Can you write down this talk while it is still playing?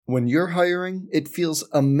When you're hiring, it feels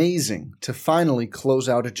amazing to finally close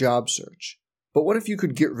out a job search. But what if you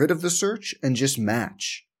could get rid of the search and just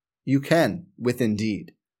match? You can with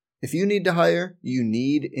Indeed. If you need to hire, you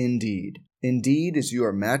need Indeed. Indeed is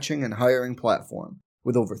your matching and hiring platform.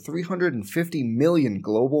 With over 350 million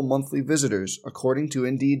global monthly visitors, according to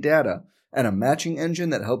Indeed data, and a matching engine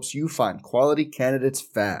that helps you find quality candidates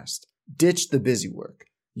fast. Ditch the busy work.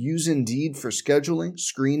 Use Indeed for scheduling,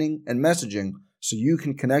 screening, and messaging so you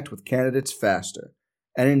can connect with candidates faster.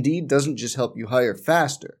 And Indeed doesn't just help you hire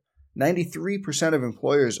faster. 93% of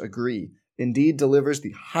employers agree Indeed delivers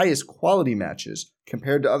the highest quality matches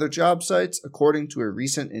compared to other job sites, according to a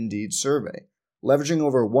recent Indeed survey. Leveraging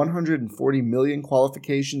over 140 million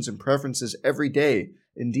qualifications and preferences every day,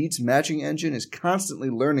 Indeed's matching engine is constantly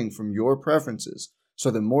learning from your preferences, so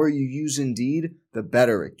the more you use Indeed, the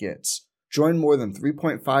better it gets. Join more than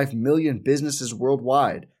 3.5 million businesses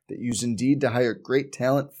worldwide that use Indeed to hire great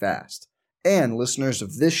talent fast. And listeners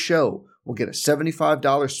of this show will get a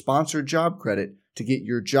 $75 sponsored job credit to get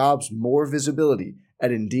your jobs more visibility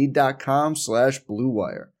at Indeed.com/Blue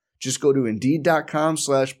Wire. Just go to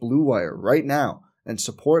Indeed.com/Blue Wire right now and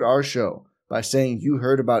support our show by saying you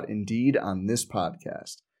heard about Indeed on this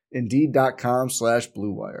podcast.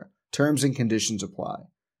 Indeed.com/Blue Wire. Terms and conditions apply.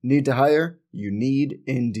 Need to hire? You need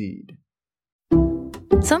Indeed.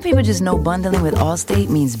 Some people just know bundling with Allstate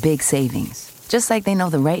means big savings. Just like they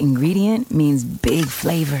know the right ingredient means big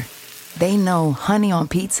flavor. They know honey on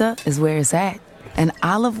pizza is where it's at. And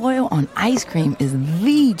olive oil on ice cream is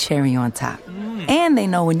the cherry on top. And they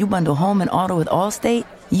know when you bundle home and auto with Allstate,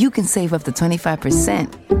 you can save up to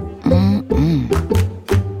 25%.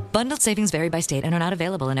 Bundled savings vary by state and are not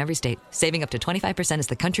available in every state. Saving up to 25% is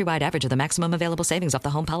the countrywide average of the maximum available savings off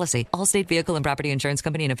the home policy. Allstate Vehicle and Property Insurance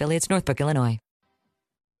Company and affiliates, Northbrook, Illinois.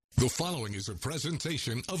 The following is a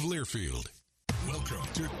presentation of Learfield. Welcome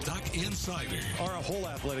to Duck Insider. Our whole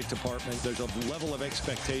athletic department, there's a level of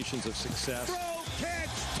expectations of success. Throw, catch,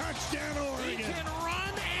 touchdown, Oregon. He can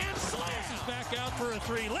run and slices back out for a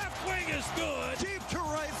three. Left wing is good. Deep to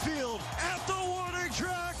right field at the water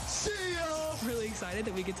track. See ya. Really excited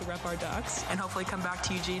that we get to rep our Ducks and hopefully come back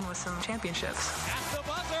to Eugene with some championships. At the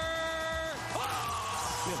buzzer.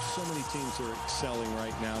 We have so many teams that are excelling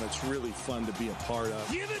right now, and it's really fun to be a part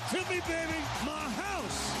of. Give it to me, baby. My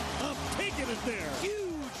house. I'm taking it there.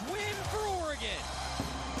 Huge win for Oregon.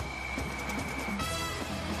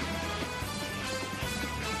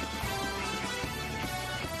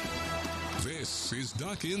 This is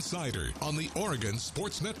Duck Insider on the Oregon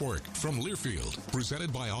Sports Network from Learfield,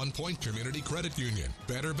 presented by On Point Community Credit Union.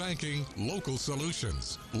 Better banking, local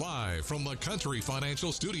solutions. Live from the Country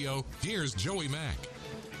Financial Studio, here's Joey Mack.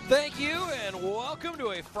 Thank you, and welcome to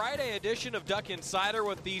a Friday edition of Duck Insider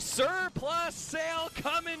with the surplus sale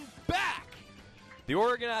coming back. The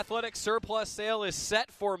Oregon Athletics surplus sale is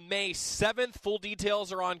set for May 7th. Full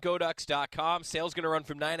details are on GoDucks.com. Sale's going to run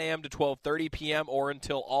from 9 a.m. to 12:30 p.m. or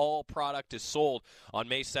until all product is sold on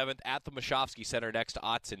May 7th at the Moshofsky Center next to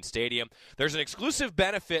Autzen Stadium. There's an exclusive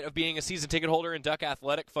benefit of being a season ticket holder and Duck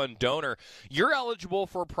Athletic Fund donor. You're eligible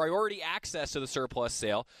for priority access to the surplus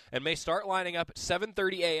sale and may start lining up at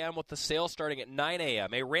 7:30 a.m. with the sale starting at 9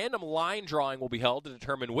 a.m. A random line drawing will be held to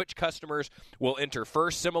determine which customers will enter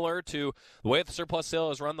first, similar to the way the surplus sale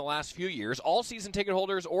has run the last few years. All season ticket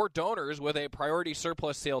holders or donors with a priority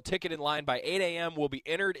surplus sale ticket in line by 8 a.m. will be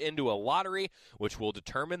entered into a lottery, which will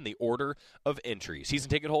determine the order of entry. Season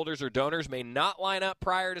ticket holders or donors may not line up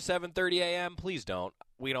prior to 7:30 a.m. Please don't.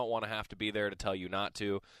 We don't want to have to be there to tell you not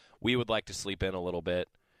to. We would like to sleep in a little bit.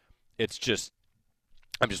 It's just,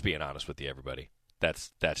 I'm just being honest with you, everybody.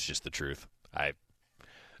 That's just the truth.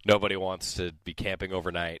 Nobody wants to be camping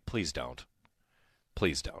overnight. Please don't.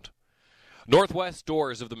 Please don't. Northwest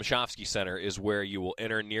doors of the Moshofsky Center is where you will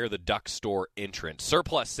enter near the Duck Store entrance.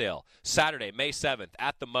 Surplus sale, Saturday, May 7th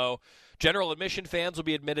at the Mo. General admission fans will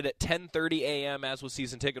be admitted at 10:30 a.m. As with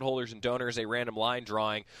season ticket holders and donors, a random line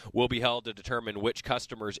drawing will be held to determine which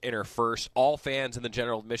customers enter first. All fans in the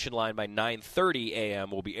general admission line by 9:30 a.m.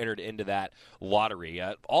 will be entered into that lottery.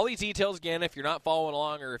 All these details, again, if you're not following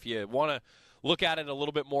along or if you want to look at it a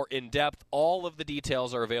little bit more in depth, all of the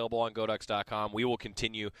details are available on GoDucks.com. We will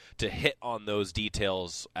continue to hit on those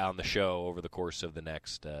details on the show over the course of the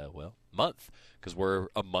next, month, because we're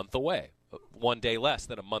a month away. 1 day less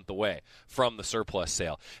than a month away from the surplus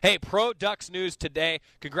sale. Hey, Pro Ducks news today.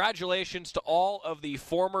 Congratulations to all of the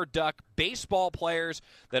former Duck baseball players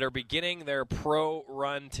that are beginning their pro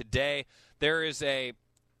run today. There is a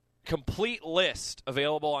complete list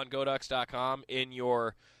available on GoDucks.com in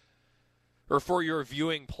your or for your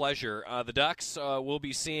viewing pleasure. The Ducks will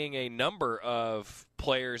be seeing a number of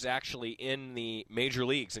players actually in the major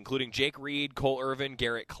leagues, including Jake Reed, Cole Irvin,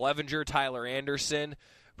 Garrett Clevenger, Tyler Anderson.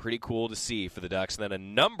 Pretty cool to see for the Ducks. And then a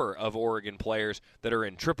number of Oregon players that are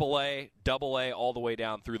in AAA, AA, all the way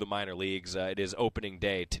down through the minor leagues. It is opening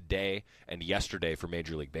day today and yesterday for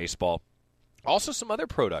Major League Baseball. Also some other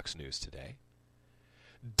Products news today.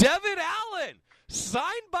 Devin Allen signed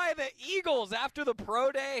by the Eagles after the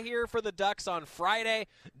pro day here for the Ducks on Friday.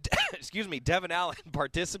 Excuse me, Devin Allen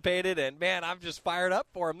participated, and, man, I'm just fired up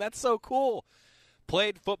for him. That's so cool.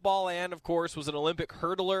 Played football and, of course, was an Olympic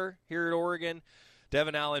hurdler here at Oregon.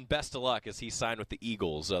 Devin Allen, best of luck as he signed with the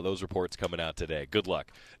Eagles. Those reports coming out today. Good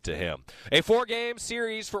luck to him. A 4-game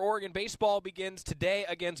series for Oregon baseball begins today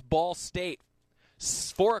against Ball State.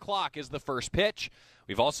 4 o'clock is the first pitch.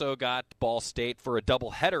 We've also got Ball State for a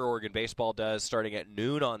doubleheader Oregon baseball does starting at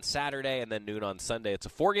noon on Saturday and then noon on Sunday. It's a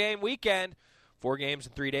 4-game weekend. 4 games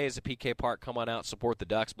in 3 days at PK Park. Come on out, support the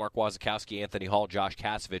Ducks. Mark Wasikowski, Anthony Hall, Josh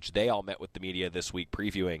Kasevich, they all met with the media this week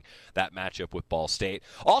previewing that matchup with Ball State.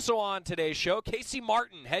 Also on today's show, Casey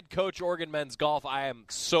Martin, head coach, Oregon men's golf. I am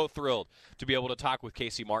so thrilled to be able to talk with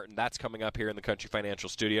Casey Martin. That's coming up here in the Country Financial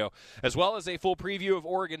Studio, as well as a full preview of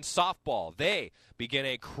Oregon softball. They begin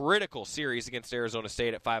a critical series against Arizona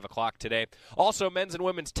State at 5 o'clock today. Also, men's and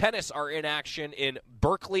women's tennis are in action in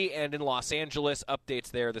Berkeley and in Los Angeles. Updates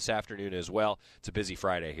there this afternoon as well. It's a busy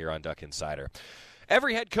Friday here on Duck Insider.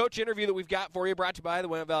 Every head coach interview that we've got for you brought to you by the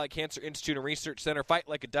Willamette Valley Cancer Institute and Research Center. Fight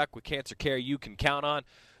like a Duck with cancer care you can count on.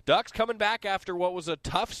 Ducks coming back after what was a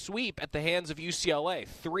tough sweep at the hands of UCLA.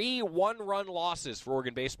 3 one-run losses for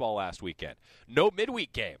Oregon baseball last weekend. No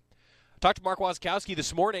midweek game. Talked to Mark Wasikowski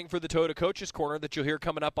this morning for the Toyota Coaches Corner that you'll hear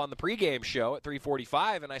coming up on the pregame show at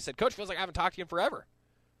 3:45, and I said, Coach, feels like I haven't talked to you in forever.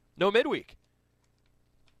 No midweek.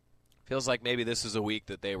 Feels like maybe this is a week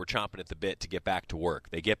that they were chomping at the bit to get back to work.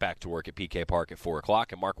 They get back to work at PK Park at 4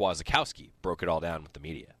 o'clock, and Mark Wasikowski broke it all down with the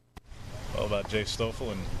media. Well, about Jay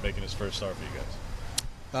Stoffel and making his first start for you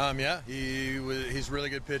guys. He's a really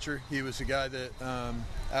good pitcher. He was the guy that,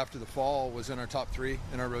 after the fall, was in our top 3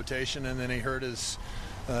 in our rotation, and then he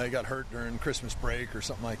got hurt during Christmas break or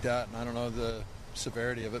something like that, and I don't know the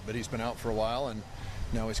severity of it, but he's been out for a while, and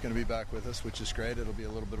now he's going to be back with us, which is great. It'll be a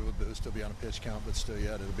little bit of a boost. He'll be on a pitch count, but still,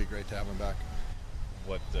 yeah, it'll be great to have him back.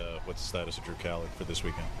 What's the status of Drew Cowlick for this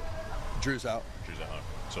weekend? Drew's out.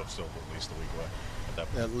 So still at least a week away at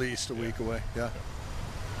that point? At least a week away, yeah.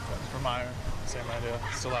 For Meyer, same idea.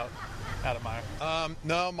 Still out. Adam Meyer.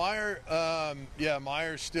 No, Meyer,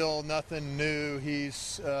 Meyer's still nothing new.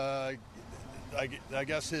 He's, I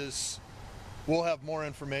guess we'll have more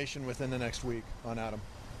information within the next week on Adam.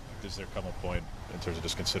 Does there come a point in terms of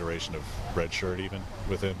just consideration of red shirt even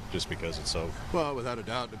with him, just because it's so? Well, without a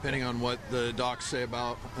doubt, depending on what the docs say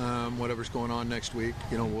about whatever's going on next week,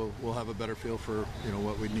 we'll have a better feel for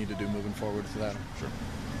what we need to do moving forward with that. Sure.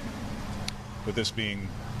 With this being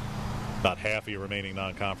about half of your remaining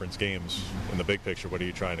non-conference games, in the big picture, what are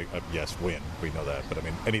you trying to? Yes, win. We know that, but I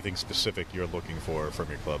mean, anything specific you're looking for from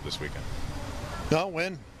your club this weekend? No,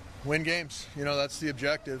 win games. That's the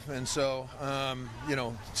objective, and so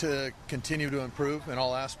to continue to improve in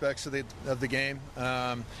all aspects of the game.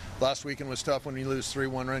 Last weekend was tough when you lose 3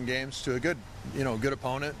 one-run games to a good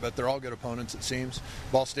opponent, but they're all good opponents, it seems.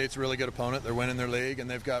 Ball State's a really good opponent. They're winning their league, and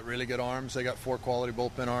they've got really good arms. They got 4 quality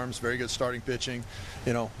bullpen arms, very good starting pitching.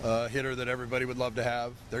 A hitter that everybody would love to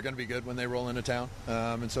have. They're going to be good when they roll into town,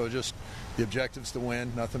 and so just the objective's to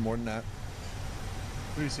win, nothing more than that.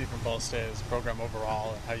 What do you see from Ball State as a program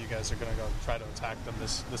overall, and how you guys are going to go try to attack them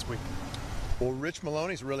this week? Well, Rich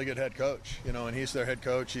Maloney's a really good head coach, and he's their head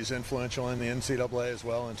coach. He's influential in the NCAA as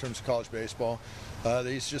well in terms of college baseball.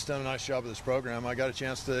 He's just done a nice job with this program. I got a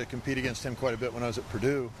chance to compete against him quite a bit when I was at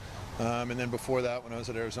Purdue, and then before that, when I was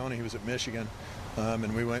at Arizona, he was at Michigan,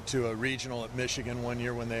 and we went to a regional at Michigan one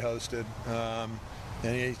year when they hosted.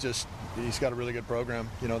 And he's got a really good program.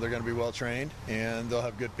 They're going to be well trained, and they'll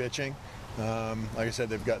have good pitching. Like I said,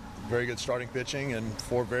 they've got very good starting pitching and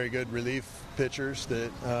 4 very good relief pitchers that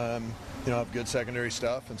have good secondary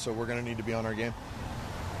stuff, and so we're going to need to be on our game.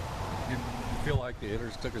 You feel like the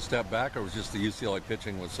hitters took a step back, or was just the UCLA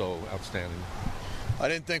pitching was so outstanding? I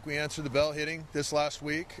didn't think we answered the bell hitting this last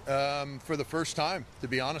week for the first time, to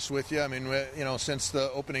be honest with you. I mean, since the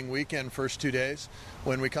opening weekend, first 2 days,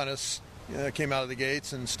 when we kind of came out of the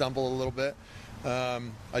gates and stumbled a little bit.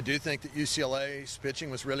 I do think that UCLA's pitching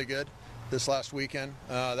was really good this last weekend.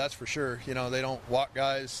 That's for sure. They don't walk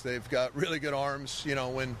guys. They've got really good arms.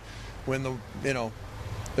 When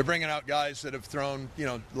they're bringing out guys that have thrown,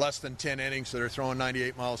 less than 10 innings that are throwing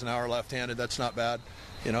 98 miles an hour left-handed. That's not bad.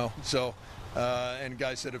 So and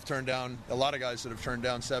guys that have turned down, a lot of guys that have turned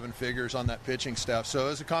down 7 figures on that pitching staff. So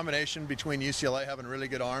it's a combination between UCLA having really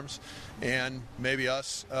good arms and maybe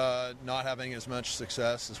us not having as much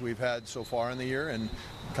success as we've had so far in the year, and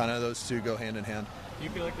kind of those two go hand in hand. Do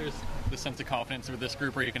you feel like there's the sense of confidence with this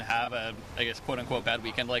group where you can have a, I guess, quote-unquote bad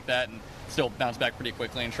weekend like that and still bounce back pretty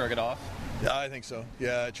quickly and shrug it off? Yeah, I think so.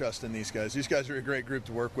 Yeah, I trust in these guys. These guys are a great group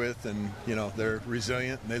to work with, and they're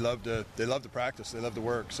resilient, and they love to practice, they love to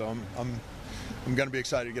work. So I'm going to be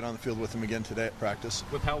excited to get on the field with them again today at practice.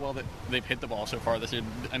 With how well that they've hit the ball so far this year,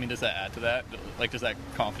 I mean, does that add to that? Like, does that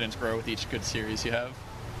confidence grow with each good series you have?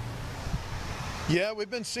 Yeah, we've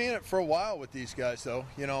been seeing it for a while with these guys, though,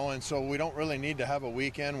 and so we don't really need to have a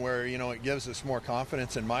weekend where, it gives us more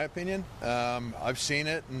confidence, in my opinion. I've seen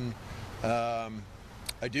it, and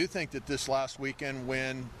I do think that this last weekend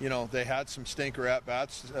when, they had some stinker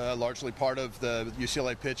at-bats, largely part of the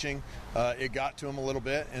UCLA pitching, it got to them a little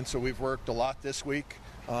bit, and so we've worked a lot this week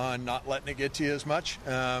on not letting it get to you as much.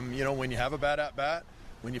 When you have a bad at-bat,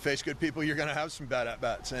 when you face good people, you're going to have some bad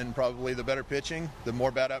at-bats, and probably the better pitching, the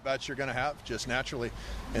more bad at-bats you're going to have, just naturally.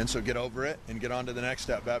 And so get over it and get on to the next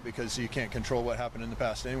at-bat, because you can't control what happened in the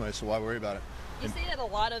past anyway, so why worry about it? You say that a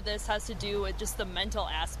lot of this has to do with just the mental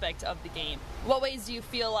aspect of the game. What ways do you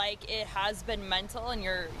feel like it has been mental, and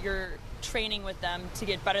you're training with them to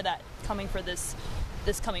get better at coming for this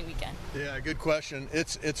coming weekend? Yeah, good question.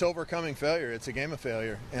 It's overcoming failure. It's a game of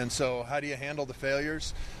failure. And so how do you handle the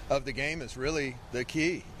failures of the game is really the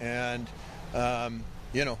key. And,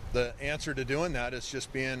 the answer to doing that is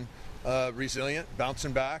just being resilient,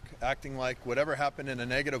 bouncing back, acting like whatever happened in a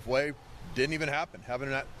negative way didn't even happen, having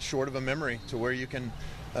that short of a memory to where you can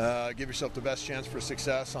give yourself the best chance for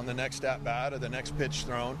success on the next at-bat or the next pitch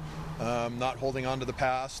thrown, not holding on to the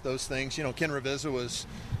past, those things. Ken Ravizza was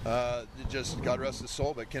just, God rest his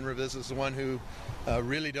soul, but Ken Ravizza is the one who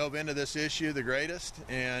really dove into this issue the greatest,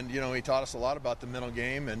 and he taught us a lot about the mental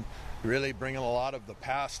game, and really bringing a lot of the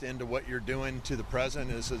past into what you're doing to the present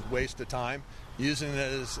is a waste of time. Using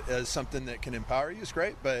it as something that can empower you is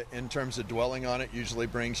great, but in terms of dwelling on it usually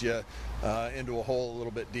brings you into a hole a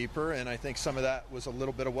little bit deeper, and I think some of that was a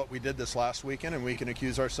little bit of what we did this last weekend, and we can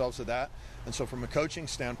accuse ourselves of that. And so from a coaching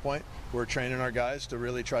standpoint, we're training our guys to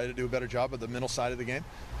really try to do a better job of the mental side of the game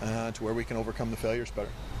to where we can overcome the failures better.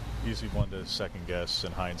 Easy one to second guess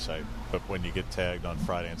in hindsight, but when you get tagged on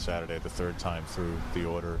Friday and Saturday the third time through the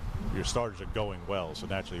order, your starters are going well, so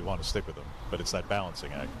naturally you want to stick with them, but it's that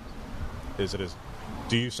balancing act.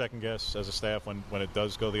 Do you second guess as a staff when it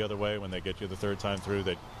does go the other way, when they get you the third time through,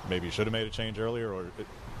 that maybe you should have made a change earlier, or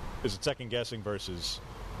is it second guessing versus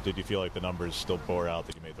did you feel like the numbers still bore out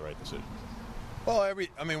that you made the right decision? Well,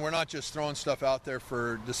 we're not just throwing stuff out there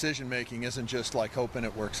for decision making. Isn't just like hoping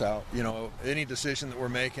it works out. Any decision that we're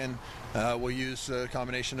making, we'll use a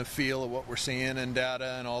combination of feel of what we're seeing and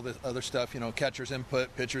data and all the other stuff. Catcher's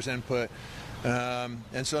input, pitcher's input.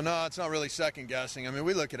 And so, no, it's not really second guessing.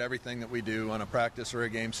 We look at everything that we do on a practice or a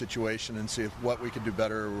game situation and see what we could do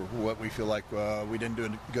better, or what we feel like we didn't do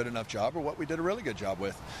a good enough job, or what we did a really good job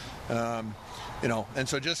with. And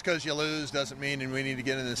so just because you lose doesn't mean we need to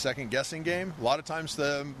get in the second guessing game. A lot of times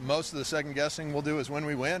most of the second guessing we'll do is when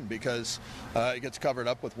we win, because it gets covered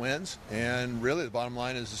up with wins. And really the bottom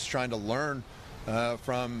line is just trying to learn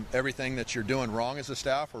from everything that you're doing wrong as a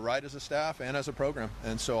staff or right as a staff and as a program.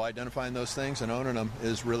 And so identifying those things and owning them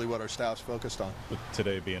is really what our staff's focused on. With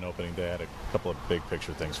today being opening day, I had a couple of big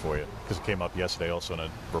picture things for you, because it came up yesterday also in a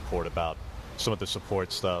report about some of the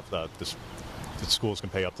support stuff that schools can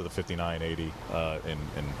pay up to the $59.80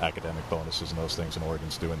 in academic bonuses and those things, and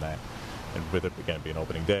Oregon's doing that. And with it, again, being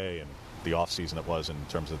opening day and the off-season it was in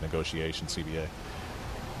terms of negotiation, CBA.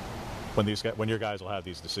 When your guys will have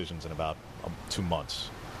these decisions in about 2 months,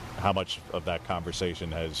 how much of that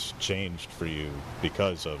conversation has changed for you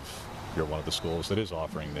because of you're one of the schools that is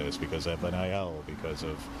offering this, because of NIL, because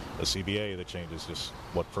of a CBA that changes just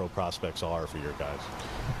what pro prospects are for your guys?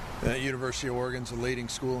 University of Oregon's a leading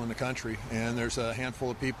school in the country, and there's a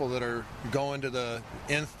handful of people that are going to the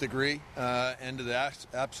nth degree and to the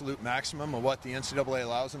absolute maximum of what the NCAA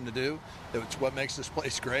allows them to do. It's what makes this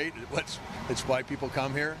place great. It's why people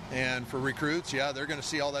come here. And for recruits, yeah, they're going to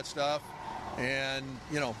see all that stuff and,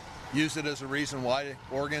 use it as a reason why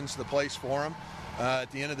Oregon's the place for them.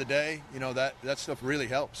 At the end of the day, that stuff really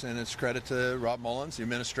helps, and it's credit to Rob Mullins, the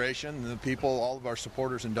administration, the people, all of our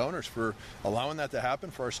supporters and donors for allowing that to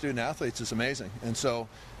happen for our student athletes is amazing. And so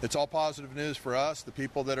it's all positive news for us. The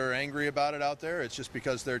people that are angry about it out there, it's just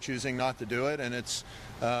because they're choosing not to do it, and it's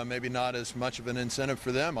maybe not as much of an incentive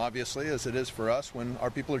for them, obviously, as it is for us when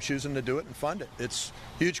our people are choosing to do it and fund it. It's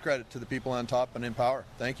huge credit to the people on top and in power.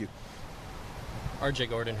 Thank you. R.J.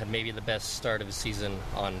 Gordon had maybe the best start of his season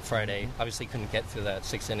on Friday. Obviously couldn't get through that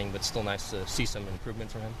 6th inning, but still nice to see some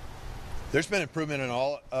improvement from him. There's been improvement in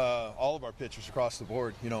all of our pitchers across the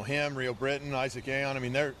board. You know, him, Rio Britton, Isaac Aon. I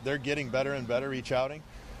mean, they're getting better and better each outing.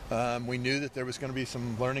 We knew that there was going to be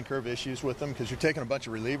some learning curve issues with them because you're taking a bunch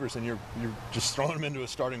of relievers and you're just throwing them into a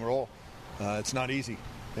starting role. It's not easy.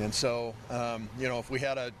 And so, you know, if we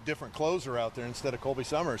had a different closer out there instead of Colby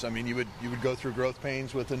Summers, I mean, you would go through growth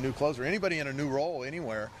pains with a new closer. Anybody in a new role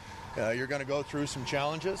anywhere, you're going to go through some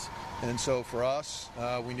challenges. And so for us,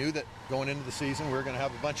 we knew that going into the season, we were going to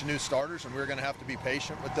have a bunch of new starters and we were going to have to be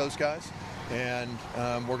patient with those guys. And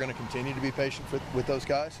we're going to continue to be patient with those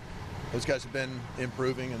guys. Those guys have been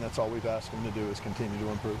improving, and that's all we've asked them to do is continue to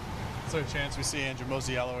improve. Is there a chance we see Andrew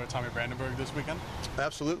Mosiello or Tommy Brandenburg this weekend?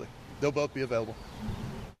 Absolutely. They'll both be available.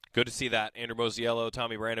 Good to see that. Andrew Mosiello,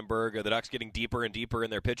 Tommy Brandenburg, the Ducks getting deeper and deeper in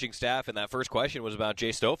their pitching staff. And that first question was about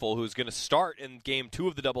Jay Stoffel, who's going to start in Game 2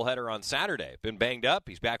 of the doubleheader on Saturday. Been banged up.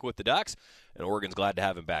 He's back with the Ducks, and Oregon's glad to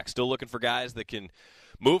have him back. Still looking for guys that can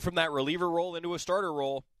move from that reliever role into a starter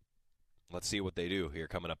role. Let's see what they do here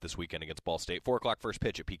coming up this weekend against Ball State. 4 o'clock first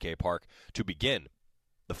pitch at PK Park to begin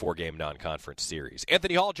the 4-game non-conference series.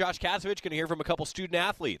 Anthony Hall, Josh Kasevich, going to hear from a couple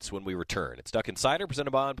student-athletes when we return. It's Duck Insider,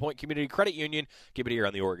 presented by On Point Community Credit Union. Keep it here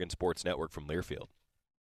on the Oregon Sports Network from Learfield.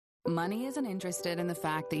 Money isn't interested in the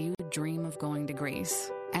fact that you dream of going to Greece.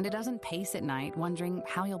 And it doesn't pace at night wondering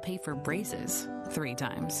how you'll pay for braces 3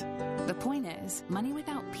 times. The point is, money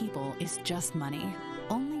without people is just money.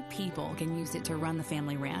 Only people can use it to run the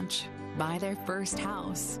family ranch, buy their first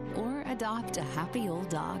house, or adopt a happy old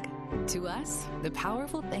dog. To us, the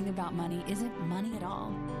powerful thing about money isn't money at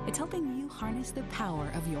all. It's helping you harness the power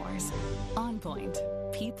of yours. On Point.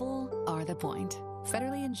 People are the point.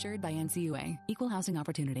 Federally insured by NCUA. Equal housing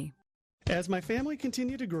opportunity. As my family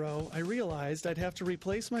continued to grow, I realized I'd have to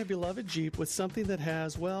replace my beloved Jeep with something that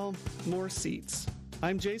has, well, more seats.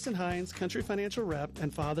 I'm Jason Hines, Country Financial Rep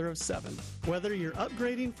and father of 7. Whether you're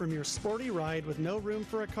upgrading from your sporty ride with no room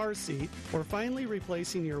for a car seat or finally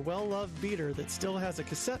replacing your well-loved beater that still has a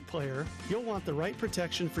cassette player, you'll want the right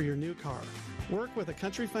protection for your new car. Work with a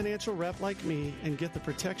Country Financial Rep like me and get the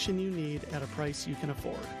protection you need at a price you can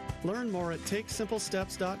afford. Learn more at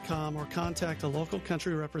TakeSimpleSteps.com or contact a local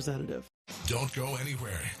Country representative. Don't go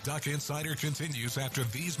anywhere. Duck Insider continues after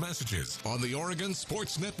these messages on the Oregon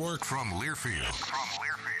Sports Network from Learfield.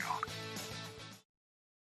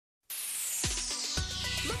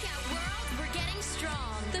 Look out, world, we're getting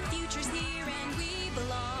strong. The future's here and we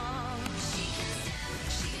belong.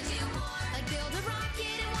 She can do more. Like build a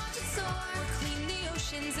rocket and watch it soar. Or clean the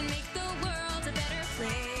oceans and make the world a better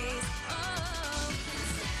place. Oh,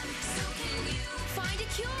 so can you find a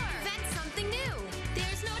cure, invent something new.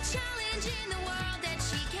 There's no challenge in the world that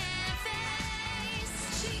she can't face.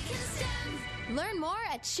 She can STEM. Learn more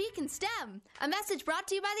at She Can STEM. A message brought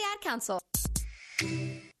to you by the Ad Council.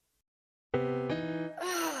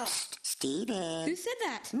 Steven. Who said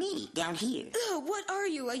that? Me, down here. Ugh, what are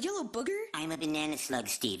you, a yellow booger? I'm a banana slug,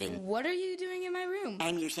 Steven. What are you doing in my room?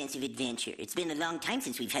 I'm your sense of adventure. It's been a long time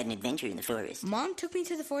since we've had an adventure in the forest. Mom took me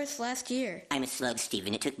to the forest last year. I'm a slug,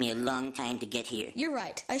 Steven. It took me a long time to get here. You're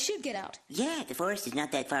right. I should get out. Yeah, the forest is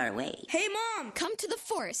not that far away. Hey, Mom! Come to the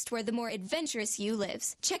forest where the more adventurous you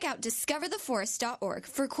lives. Check out discovertheforest.org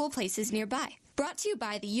for cool places nearby. Brought to you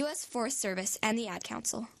by the U.S. Forest Service and the Ad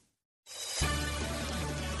Council.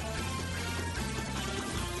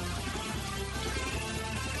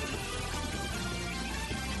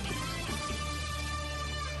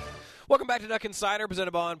 Welcome back to Duck Insider,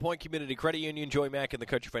 presented by On Point Community Credit Union. Joey Mack in the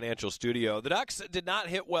Country Financial Studio. The Ducks did not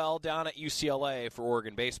hit well down at UCLA for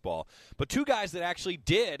Oregon baseball, but 2 guys that actually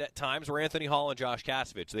did at times were Anthony Hall and Josh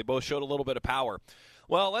Kasevich. They both showed a little bit of power.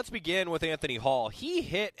 Well, let's begin with Anthony Hall. He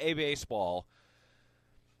hit a baseball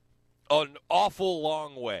an awful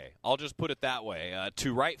long way. I'll just put it that way.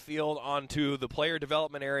 To right field onto the player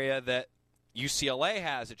development area that UCLA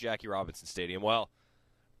has at Jackie Robinson Stadium. Well,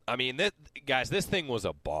 I mean, this thing was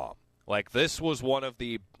a bomb. Like, this was one of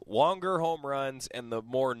the longer home runs and the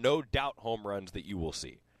more no-doubt home runs that you will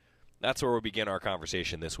see. That's where we'll begin our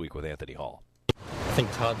conversation this week with Anthony Hall. I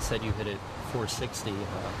think Todd said you hit it 460.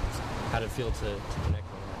 How did it feel to connect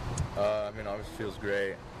on that? I mean, obviously feels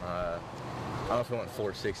great. I don't know if it went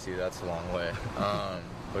 460, that's a long way.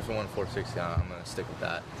 But if it went 460, I'm going to stick with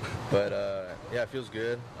that. But, yeah, it feels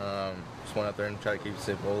good. Just went out there and tried to keep it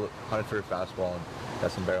simple, hunted for a fastball, and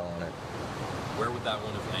got some barrel on it. Where would that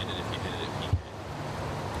one have landed if you hit it at PK?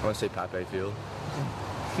 I want to say Pape Field.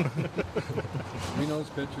 We know his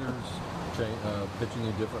pitchers pitching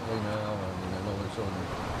you differently now? I mean, I know they're showing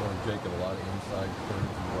Jacob a lot of inside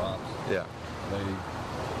turns and drops. Yeah.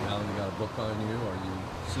 Now you got a book on you. Are you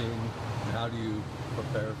seeing? How do you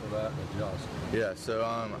prepare for that and adjust? Yeah. So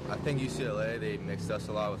I think UCLA, they mixed us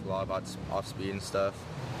a lot with a lot of off speed and stuff.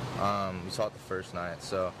 We saw it the first night.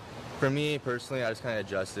 So for me personally, I just kind of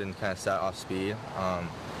adjusted and kind of sat off speed.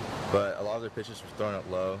 But a lot of their pitches were throwing it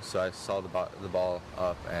low, so I saw the ball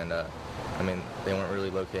up, and I mean, they weren't really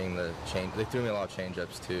locating the change. They threw me a lot of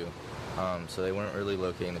change-ups too, so they weren't really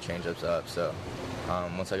locating the change-ups up. So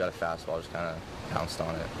once I got a fastball, I just kind of bounced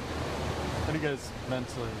on it. How do you guys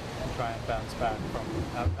mentally try and bounce back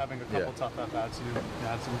from having a couple tough at-bats? You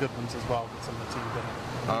had some good ones as well, but some of the team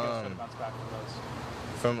didn't. How do you guys try to bounce back from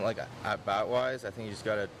those? From like at-bat wise, I think you just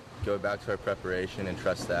got to go back to our preparation and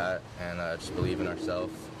trust that, and just believe in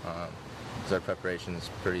ourselves. Because our preparation is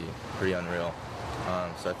pretty unreal.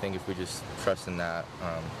 So I think if we just trust in that,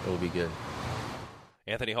 it will be good.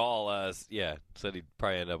 Anthony Hall, said he'd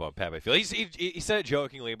probably end up on Pat Mayfield. He said it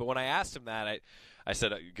jokingly, but when I asked him that, I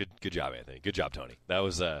said, "Good job, Anthony. Good job, Tony." That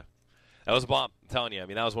was a bomb. I'm telling you. I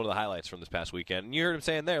mean, that was one of the highlights from this past weekend. And you heard him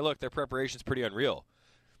saying there, look, their preparation's pretty unreal.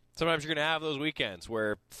 Sometimes you're going to have those weekends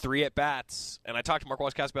where 3 at-bats, and I talked to Mark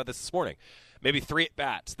Washcast about this morning, maybe 3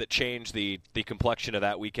 at-bats that change the complexion of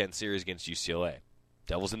that weekend series against UCLA.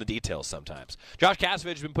 Devil's in the details sometimes. Josh Kasevich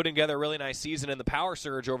has been putting together a really nice season, and the power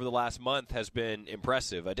surge over the last month has been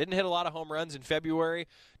impressive. I didn't hit a lot of home runs in February,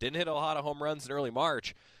 didn't hit a lot of home runs in early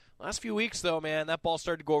March. Last few weeks, though, man, that ball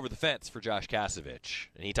started to go over the fence for Josh Kasevich,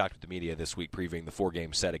 and he talked with the media this week previewing the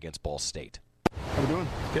 4-game set against Ball State. How are we doing?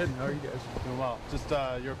 Good. How are you guys? Doing well. Just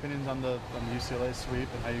your opinions on the UCLA sweep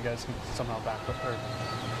and how you guys can somehow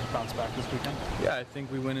bounce back this weekend? Yeah, I think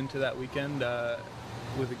we went into that weekend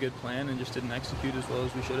with a good plan and just didn't execute as well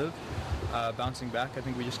as we should have. Bouncing back, I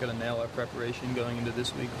think we just got to nail our preparation going into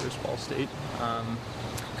this week versus Ball State.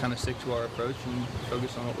 Kind of stick to our approach and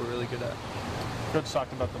focus on what we're really good at. Coach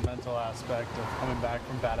talked about the mental aspect of coming back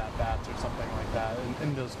from bad at-bats or something like that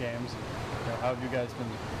in those games. How have you guys been?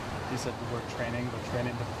 You said the word training, but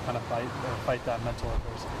training to kind of fight that mental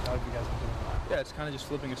adversity. How have you guys been doing that? Yeah, it's kind of just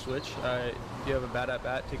flipping a switch. You have a bad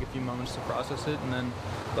at-bat, take a few moments to process it, and then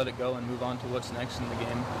let it go and move on to what's next in the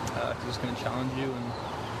game. Because it's going to challenge you,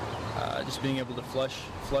 and just being able to flush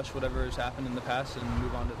whatever has happened in the past and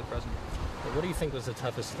move on to the present. What do you think was the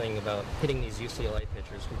toughest thing about hitting these UCLA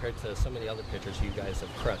pitchers compared to some of the other pitchers you guys have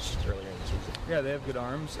crushed earlier in the season? Yeah, they have good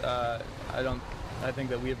arms. I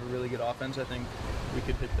think that we have a really good offense. I think we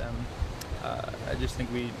could hit them. I just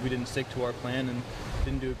think we didn't stick to our plan and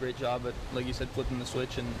didn't do a great job at, like you said, flipping the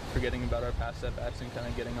switch and forgetting about our past at-bats and kind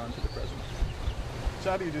of getting on to the present. So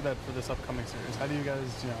how do you do that for this upcoming series? How do you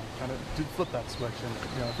guys, kind of flip that switch?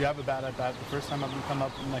 And, if you have a bad at-bat the first time, come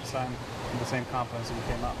up next time with the same confidence that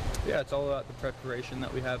you came up? Yeah, it's all about the preparation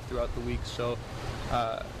that we have throughout the week. So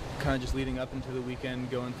kind of just leading up into the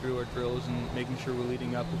weekend, going through our drills and making sure we're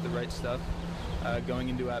leading up with the right stuff. Going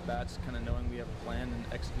into at-bats, kind of knowing we have a plan and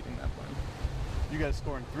executing that plan. You guys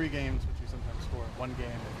score in 3 games, but you sometimes score in 1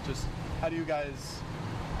 game. Just how do you guys,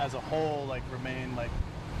 as a whole, remain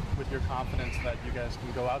with your confidence that you guys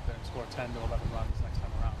can go out there and score 10 to 11 runs next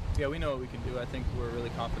time around? Yeah, we know what we can do. I think we're a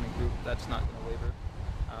really confident group. That's not going to waver.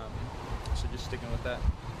 So just sticking with that.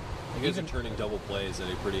 You guys are turning double plays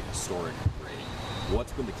at a pretty historic rate.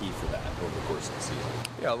 What's been the key for that over the course of the season?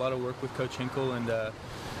 Yeah, a lot of work with Coach Hinkle and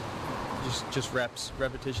just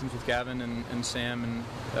repetitions with Gavin and Sam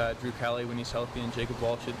and Drew Calley when he's healthy and Jacob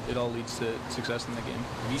Walsh. It all leads to success in the game.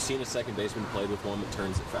 Have you seen a second baseman played with one that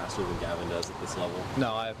turns it faster than Gavin does at this level?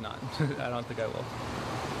 No, I have not. I don't think I will.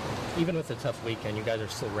 Even with a tough weekend, you guys are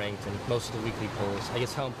still ranked in most of the weekly polls. I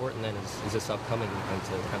guess how important then is this upcoming weekend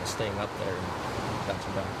to kind of staying up there and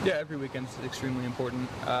bouncing back? Yeah, every weekend's extremely important.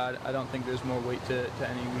 I don't think there's more weight to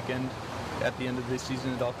any weekend. At the end of this season,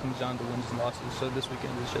 it all comes down to wins and losses. So this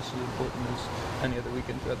weekend is just as important as any other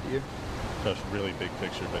weekend throughout the year. Coach, really big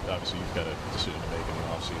picture, but obviously you've got a decision to make in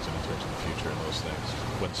the offseason in terms of the future and those things.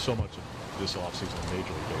 When so much of this offseason in Major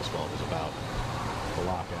League Baseball was about the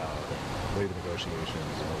lockout and labor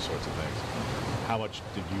negotiations and those sorts of things, how much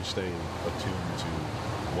did you stay attuned to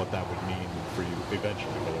what that would mean for you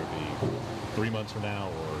eventually, whether it be 3 months from now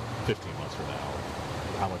or 15 months from now?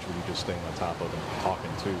 How much were you just staying on top of and talking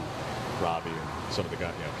to Robbie and some of the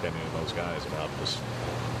guys, Kenny and those guys about just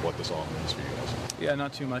what this all means for you guys? Yeah,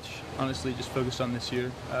 not too much. Honestly, just focused on this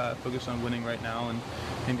year, focused on winning right now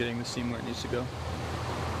and getting this team where it needs to go.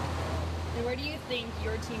 And where do you think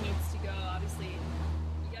your team needs to go? Obviously,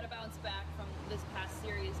 you got to bounce back from this past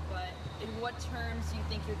series, but in what terms do you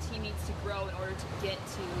think your team needs to grow in order to get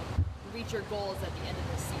to reach your goals at the end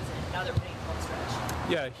of this season now that we're hitting the home stretch?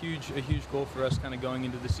 Yeah, a huge goal for us kind of going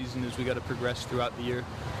into the season is we got to progress throughout the year.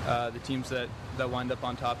 The teams that wind up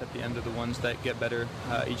on top at the end are the ones that get better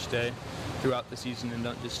each day throughout the season and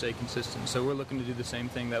don't just stay consistent. So we're looking to do the same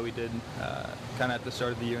thing that we did kind of at the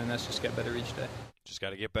start of the year, and that's just get better each day. Just got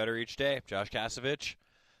to get better each day. Josh Kasevich,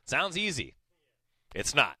 sounds easy.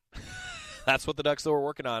 It's not. That's what the Ducks were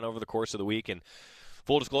working on over the course of the week. And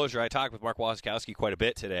full disclosure, I talked with Mark Wasikowski quite a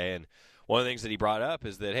bit today, and one of the things that he brought up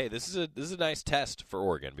is that, hey, this is a nice test for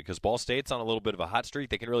Oregon because Ball State's on a little bit of a hot streak.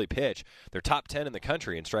 They can really pitch. They're top 10 in the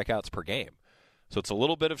country in strikeouts per game. So it's a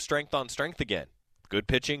little bit of strength on strength again. Good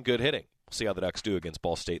pitching, good hitting. We'll see how the Ducks do against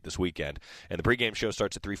Ball State this weekend. And the pregame show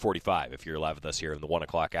starts at 3:45 if you're live with us here in the 1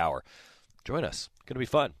 o'clock hour. Join us. Going to be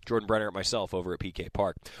fun. Jordan Brenner and myself over at PK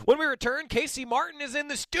Park. When we return, Casey Martin is in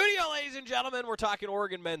the studio, ladies and gentlemen. We're talking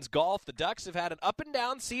Oregon men's golf. The Ducks have had an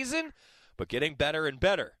up-and-down season, but getting better and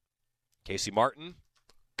better. Casey Martin,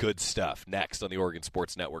 good stuff. Next on the Oregon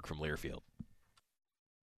Sports Network from Learfield.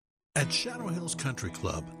 At Shadow Hills Country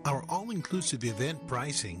Club, our all-inclusive event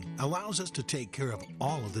pricing allows us to take care of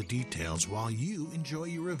all of the details while you enjoy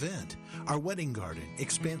your event. Our wedding garden,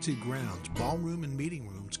 expansive grounds, ballroom, and meeting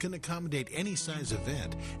rooms can accommodate any size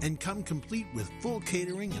event and come complete with full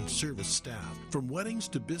catering and service staff. From weddings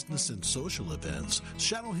to business and social events,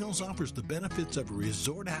 Shadow Hills offers the benefits of a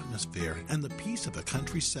resort atmosphere and the peace of a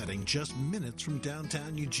country setting just minutes from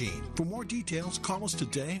downtown Eugene. For more details, call us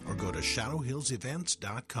today or go to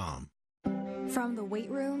shadowhillsevents.com. From the weight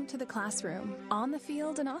room to the classroom, on the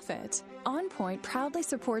field and off it, On Point proudly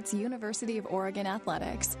supports University of Oregon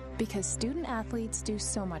athletics because student athletes do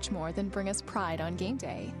so much more than bring us pride on game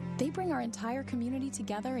day. They bring our entire community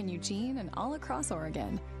together in Eugene and all across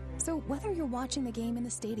Oregon. So whether you're watching the game in the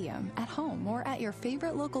stadium, at home, or at your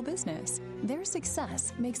favorite local business, their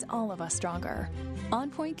success makes all of us stronger. On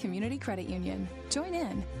Point Community Credit Union. Join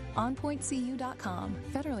in. OnPointCU.com.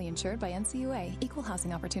 Federally insured by NCUA. Equal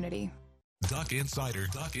housing opportunity. Duck Insider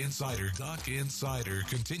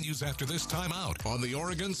continues after this timeout on the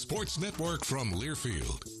Oregon Sports Network from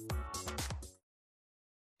Learfield.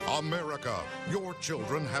 America, your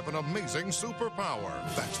children have an amazing superpower.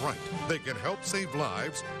 That's right. They can help save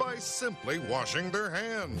lives by simply washing their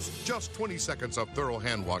hands. Just 20 seconds of thorough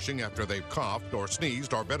hand washing after they've coughed or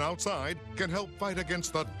sneezed or been outside can help fight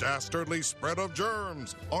against the dastardly spread of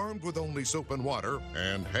germs. Armed with only soap and water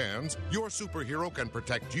and hands, your superhero can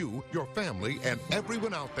protect you, your family, and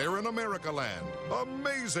everyone out there in America land.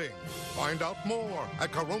 Amazing! Find out more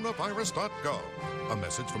at coronavirus.gov. A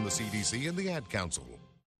message from the CDC and the Ad Council.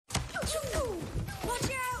 Watch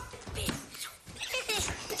out!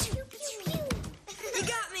 You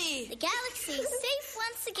got me! The galaxy is safe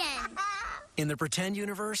once again. In the pretend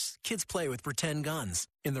universe, kids play with pretend guns.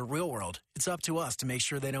 In the real world, it's up to us to make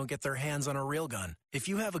sure they don't get their hands on a real gun. If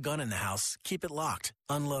you have a gun in the house, keep it locked,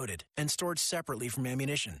 unloaded, and stored separately from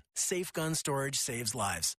ammunition. Safe gun storage saves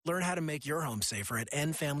lives. Learn how to make your home safer at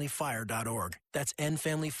endfamilyfire.org. That's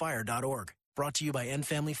endfamilyfire.org. Brought to you by End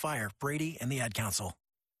Family Fire, Brady, and the Ad Council.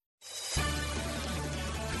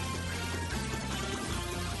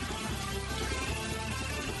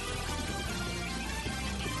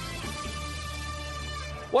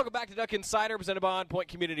 Welcome back to Duck Insider, presented by On Point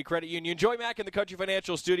Community Credit Union. Joy Mack in the Country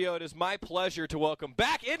Financial Studio. It is my pleasure to welcome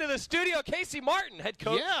back into the studio Casey Martin, head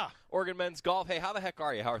coach, Oregon men's golf. Hey, how the heck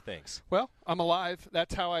are you? How are things? Well, I'm alive.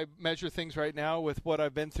 That's how I measure things right now with what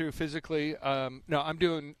I've been through physically. No, I'm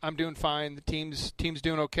doing fine. The team's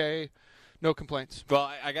doing okay. No complaints.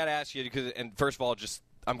 Well, I got to ask you, because, and first of all, just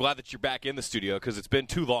I'm glad that you're back in the studio because it's been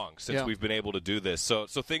too long since we've been able to do this. So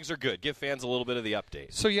things are good. Give fans a little bit of the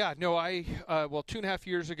update. So, yeah, no, I 2.5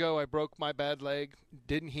 years ago, I broke my bad leg.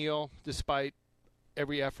 Didn't heal despite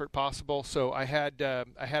every effort possible. So I had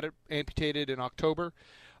it amputated in October,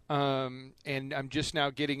 and I'm just now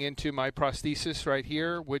getting into my prosthesis right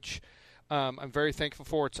here, which I'm very thankful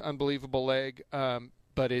for. It's an unbelievable leg,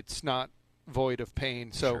 but it's not void of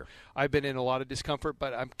pain. So I've been in a lot of discomfort,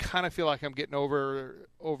 but I kind of feel like I'm getting over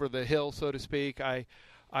the hill, so to speak.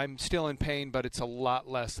 I'm still in pain, but it's a lot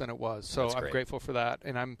less than it was. So I'm grateful for that,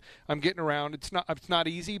 and I'm getting around. It's not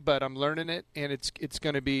easy, but I'm learning it, and it's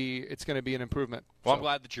going to be an improvement. Well, I'm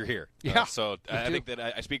glad that you're here. Yeah. So I think that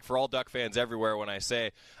I speak for all Duck fans everywhere when I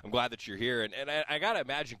say I'm glad that you're here. And I got to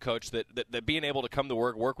imagine, Coach, that being able to come to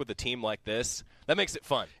work with a team like this, that makes it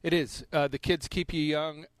fun. It is. The kids keep you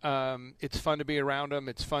young. It's fun to be around them.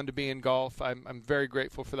 It's fun to be in golf. I'm very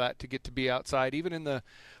grateful for that, to get to be outside, even in the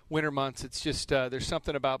winter months. It's just there's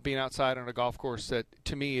something about being outside on a golf course that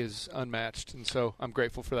to me is unmatched, and so I'm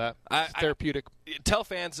grateful for that. It's therapeutic. Tell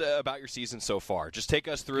fans about your season so far. Just take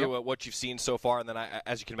us through what you've seen so far, and then,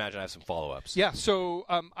 as you can imagine, I have some follow-ups. Yeah, so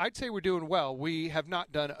I'd say we're doing well. We have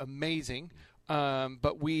not done amazing,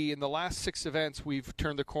 but in the last 6 events, we've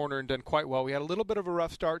turned the corner and done quite well. We had a little bit of a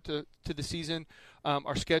rough start to the season.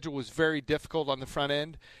 Our schedule was very difficult on the front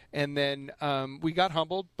end, and then we got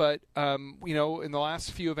humbled. But, in the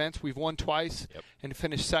last few events, we've won twice and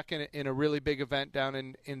finished second in a really big event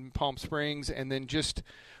down in Palm Springs, and then just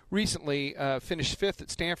recently finished 5th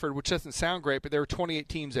at Stanford, which doesn't sound great, but there were 28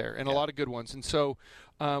 teams there and a lot of good ones. And so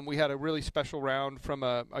we had a really special round from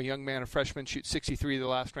a young man, a freshman, shoot 63 the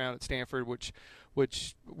last round at Stanford,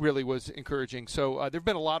 which really was encouraging. So there have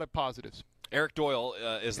been a lot of positives. Eric Doyle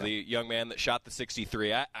is the young man that shot the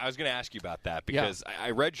 63. I was going to ask you about that because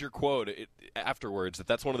I read your quote afterwards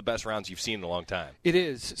that's one of the best rounds you've seen in a long time. It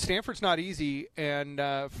is. Stanford's not easy, and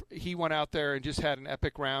he went out there and just had an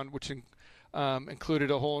epic round, which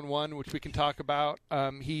included a hole-in-one, which we can talk about.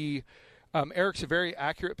 Eric's a very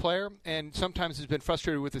accurate player, and sometimes has been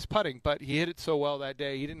frustrated with his putting, but he hit it so well that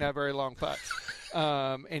day. He didn't have very long putts.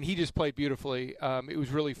 And he just played beautifully. It was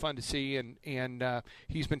really fun to see, and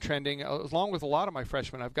he's been trending along with a lot of my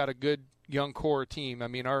freshmen. I've got a good young core team. I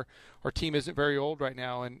mean, our team isn't very old right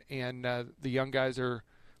now, and the young guys are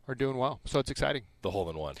doing well. So it's exciting. The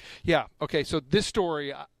hole-in-one. Yeah. Okay. So this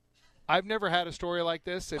story, I've never had a story like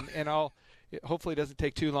this, and hopefully it doesn't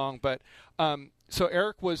take too long. But so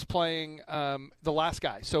Eric was playing the last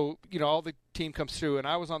guy. So all the team comes through, and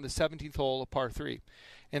I was on the 17th hole of par 3.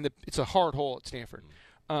 And it's a hard hole at Stanford.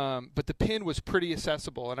 But the pin was pretty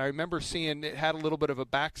accessible. And I remember seeing it had a little bit of a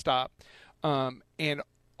backstop. And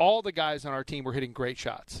all the guys on our team were hitting great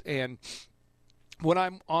shots. And when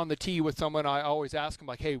I'm on the tee with someone, I always ask them,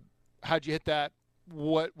 like, hey, how'd you hit that?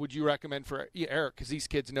 What would you recommend for Eric? Because these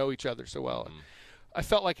kids know each other so well. And I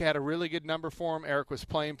felt like I had a really good number for him. Eric was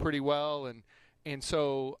playing pretty well. And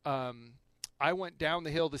so I went down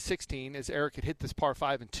the hill to 16 as Eric had hit this par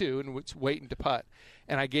 5 and 2 and was waiting to putt.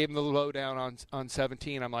 And I gave him the lowdown on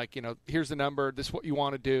 17. I'm like, here's the number. This is what you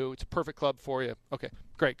want to do. It's a perfect club for you. Okay,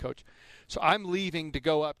 great, coach. So I'm leaving to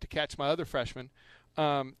go up to catch my other freshman,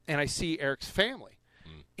 and I see Eric's family.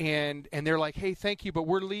 And they're like, hey, thank you, but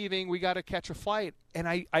we're leaving. We got to catch a flight. And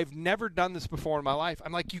I've never done this before in my life.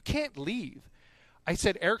 I'm like, you can't leave. I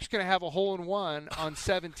said, Eric's going to have a hole-in-one on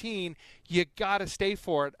 17. You got to stay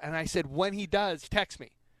for it. And I said, when he does, text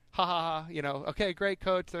me. Ha, ha, ha. Okay, great,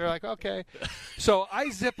 coach. They're like, okay. So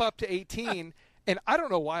I zip up to 18, and I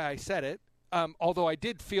don't know why I said it, although I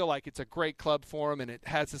did feel like it's a great club for him, and it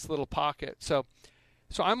has this little pocket. So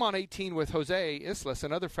I'm on 18 with Jose Islas,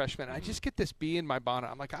 another freshman. I just get this bee in my bonnet.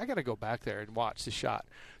 I'm like, I got to go back there and watch the shot.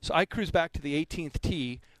 So I cruise back to the 18th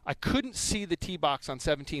tee. I couldn't see the tee box on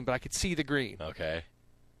 17, but I could see the green. Okay.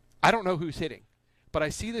 I don't know who's hitting, but I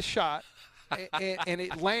see the shot, and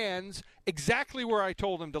it lands exactly where I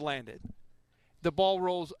told him to land it. The ball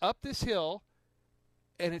rolls up this hill,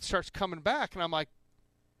 and it starts coming back, and I'm like,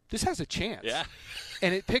 this has a chance. Yeah.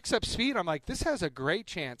 And it picks up speed. I'm like, this has a great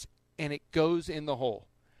chance. And it goes in the hole.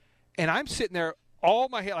 And I'm sitting there, all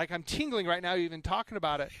my head, like I'm tingling right now even talking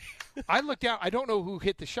about it. I look down. I don't know who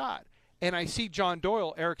hit the shot. And I see John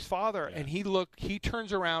Doyle, Eric's father, and he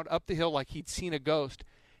turns around up the hill like he'd seen a ghost.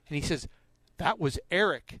 And he says, that was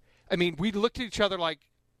Eric. I mean, we looked at each other like,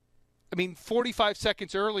 45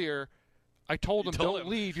 seconds earlier, I told him, don't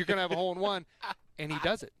leave. You're going to have a hole-in-one. And he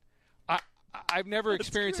does it. I've never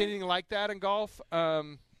experienced anything like that in golf.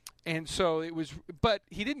 And so it was, but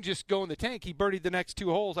he didn't just go in the tank. He birdied the next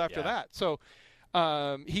 2 holes after that. So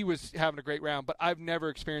he was having a great round. But I've never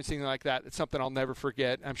experienced anything like that. It's something I'll never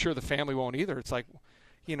forget. I'm sure the family won't either. It's like,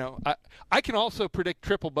 I can also predict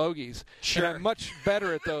triple bogeys. Sure. And I'm much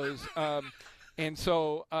better at those. And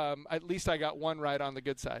so at least I got one right on the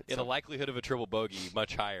good side. Yeah, the likelihood of a triple bogey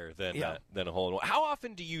much higher than a hole-in-one. How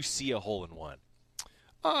often do you see a hole-in-one?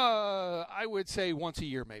 I would say once a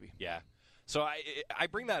year maybe. Yeah. So I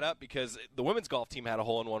bring that up because the women's golf team had a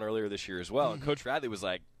hole-in-one earlier this year as well, and Coach Radley was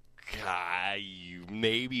like,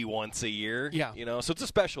 maybe once a year. Yeah. So it's a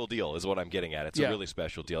special deal is what I'm getting at. It's a really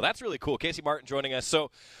special deal. That's really cool. Casey Martin joining us.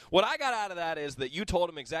 So what I got out of that is that you told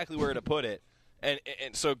him exactly where to put it, and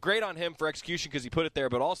so great on him for execution because he put it there,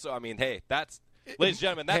 but also, hey, that's, ladies and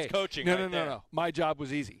gentlemen, that's coaching right there. No. My job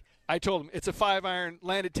was easy. I told him, it's a 5-iron,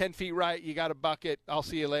 landed 10 feet right, you got a bucket, I'll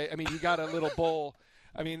see you later. You got a little bowl.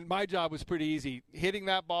 I mean, my job was pretty easy. Hitting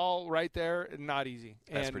that ball right there, not easy.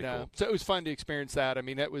 That's pretty cool. So it was fun to experience that. I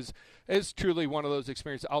mean, it's truly one of those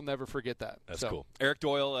experiences. I'll never forget that. That's cool. Eric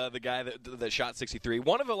Doyle, the guy that shot 63,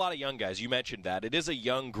 one of a lot of young guys. You mentioned that. It is a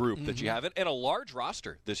young group that you have, and a large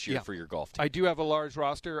roster this year for your golf team. I do have a large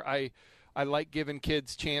roster. I like giving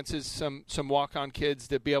kids chances, some walk-on kids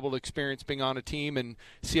to be able to experience being on a team and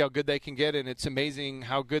see how good they can get, and it's amazing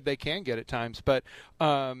how good they can get at times. But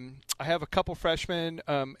I have a couple freshmen.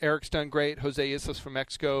 Eric's done great. Jose Islas from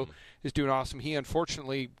Mexico is doing awesome. He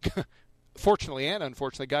unfortunately fortunately and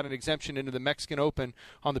unfortunately got an exemption into the Mexican Open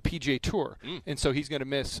on the PGA Tour, and so he's going to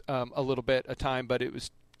miss a little bit of time, but it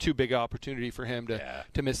was too big an opportunity for him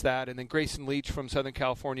to miss that. And then Grayson Leach from Southern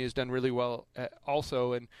California has done really well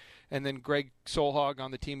also, and then Greg Solhog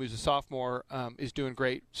on the team, who's a sophomore, is doing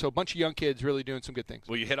great. So a bunch of young kids really doing some good things.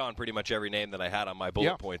 Well, you hit on pretty much every name that I had on my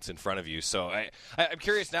bullet points in front of you. So I'm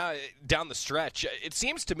curious now, down the stretch, it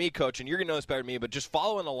seems to me, Coach, and you're going to know this better than me, but just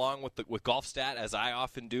following along with GolfStat, as I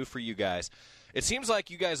often do for you guys, it seems like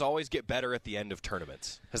you guys always get better at the end of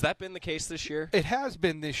tournaments. Has that been the case this year? It has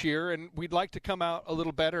been this year, and we'd like to come out a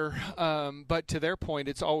little better. But to their point,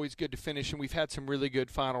 it's always good to finish, and we've had some really good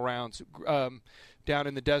final rounds. Down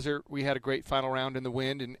in the desert, we had a great final round in the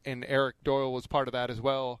wind, and Eric Doyle was part of that as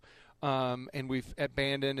well. And we've at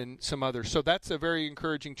Bandon and some others. So that's a very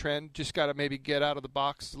encouraging trend. Just got to maybe get out of the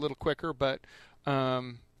box a little quicker, but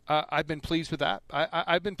I've been pleased with that.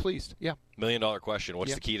 I've been pleased, yeah. $1 million question.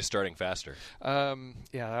 What's the key to starting faster? I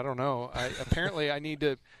don't know. Apparently I need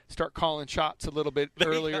to start calling shots a little bit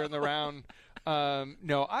earlier in the round.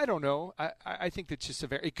 No, I don't know. I think that's just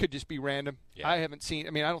it could just be random. Yeah. I haven't seen.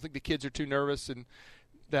 I don't think the kids are too nervous and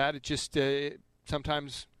that. It just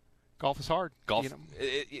sometimes golf is hard. Golf,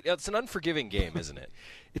 it's an unforgiving game, isn't it?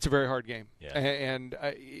 It's a very hard game, yeah. And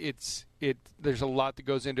there's a lot that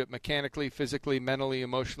goes into it mechanically, physically, mentally,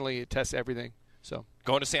 emotionally. It tests everything. So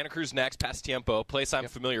going to Santa Cruz next, Pasatiempo, place I'm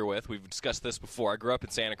familiar with. We've discussed this before. I grew up in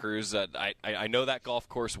Santa Cruz. I know that golf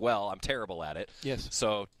course well. I'm terrible at it. Yes.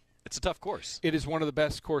 So it's a tough course. It is one of the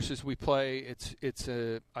best courses we play. It's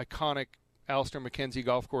a iconic Alistair McKenzie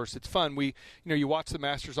golf course. It's fun. You watch the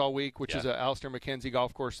Masters all week, which is a Alistair McKenzie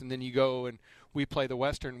golf course, and then you go and we play the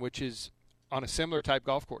Western, which is on a similar type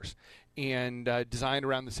golf course and designed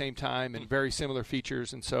around the same time and very similar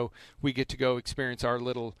features, and so we get to go experience our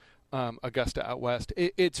little Augusta out west.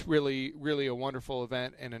 It's really, really a wonderful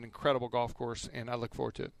event and an incredible golf course, and I look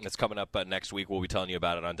forward to it. It's coming up next week. We'll be telling you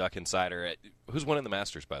about it on Duck Insider. Who's winning the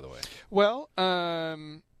Masters, by the way? Well, I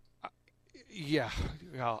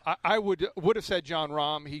would have said John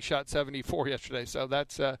Rahm. He shot 74 yesterday, so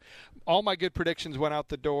that's all my good predictions went out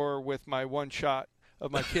the door with my one shot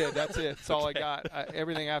of my kid. That's it. That's all I got.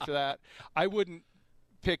 Everything after that, I wouldn't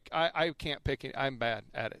pick. I can't pick it. I'm bad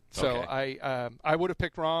at it. So I would have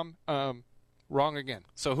picked Rahm. Wrong again.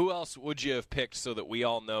 So who else would you have picked so that we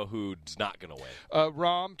all know who's not going to win?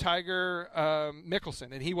 Rahm, Tiger,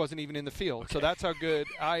 Mickelson, and he wasn't even in the field. Okay. So that's how good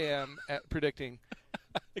I am at predicting.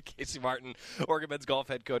 Casey Martin, Oregon men's golf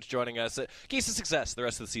head coach, joining us. Keys to success the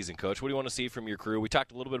rest of the season, Coach. What do you want to see from your crew? We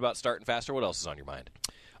talked a little bit about starting faster. What else is on your mind?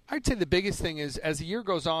 I'd say the biggest thing is as the year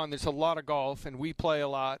goes on, there's a lot of golf, and we play a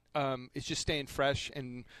lot. It's just staying fresh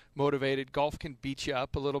and motivated. Golf can beat you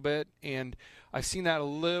up a little bit, and I've seen that a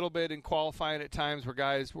little bit in qualifying at times where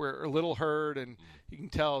guys were a little hurt, and you can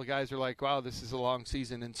tell guys are like, wow, this is a long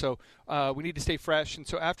season. And so we need to stay fresh. And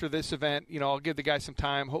so after this event, I'll give the guys some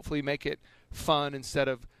time, hopefully make it fun instead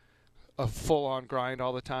of a full-on grind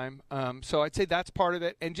all the time. So I'd say that's part of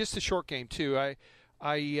it, and just the short game too.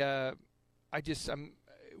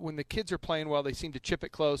 When the kids are playing well, they seem to chip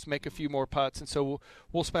it close, make a few more putts, and so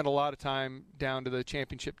we'll spend a lot of time down to the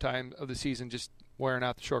championship time of the season just wearing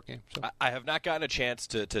out the short game. So. I have not gotten a chance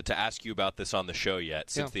to ask you about this on the show yet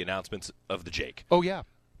since the announcements of the Jake. Oh, yeah.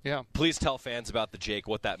 Yeah. Please tell fans about the Jake,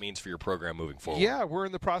 what that means for your program moving forward. Yeah, we're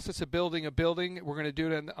in the process of building a building. We're going to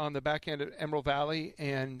do it on the back end of Emerald Valley,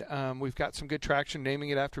 and we've got some good traction naming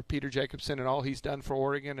it after Peter Jacobson and all he's done for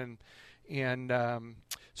Oregon. And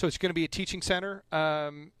so it's going to be a teaching center.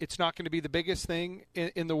 It's not going to be the biggest thing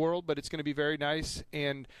in the world, but it's going to be very nice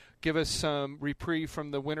and give us some reprieve from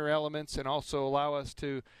the winter elements and also allow us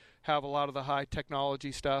to have a lot of the high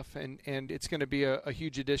technology stuff. And it's going to be a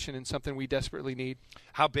huge addition and something we desperately need.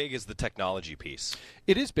 How big is the technology piece?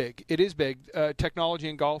 It is big. It is big. Technology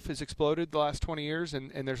in golf has exploded the last 20 years, and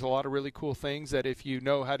there's a lot of really cool things that if you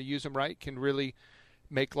know how to use them right can really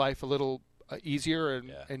make life a little easier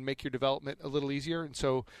and make your development a little easier. And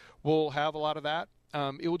so we'll have a lot of that.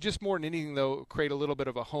 It will just more than anything, though, create a little bit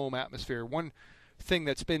of a home atmosphere. One thing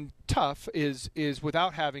that's been tough is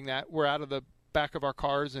without having that, we're out of the back of our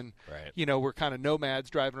cars, and we're kind of nomads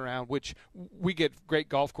driving around, which we get great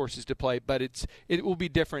golf courses to play, but it will be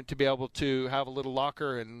different to be able to have a little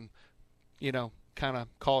locker and kind of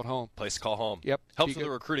call it home. Place to call home. Yep. Helps with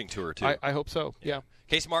the recruiting tour, too. I hope so, yeah.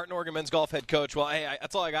 Casey Martin, Oregon men's golf head coach. Well, hey,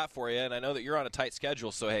 that's all I got for you, and I know that you're on a tight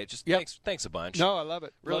schedule, so, hey, just thanks a bunch. No, I love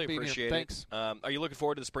it. Really love being appreciate here. it. Thanks. Are you looking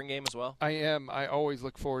forward to the spring game as well? I am. I always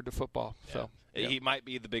look forward to football. So He might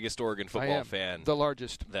be the biggest Oregon football fan. The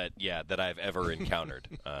largest. That I've ever encountered.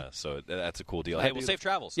 So that's a cool deal. Hey, well, safe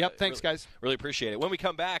travels. Yep, thanks, guys. Really appreciate it. When we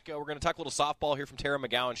come back, we're going to talk a little softball here from Tara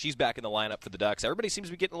McGowan. She's back in the lineup for the Ducks. Everybody seems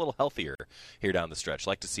to be getting a little healthier here down the stretch.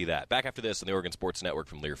 Like to see that. Back after this on the Oregon Sports Network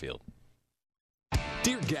from Learfield.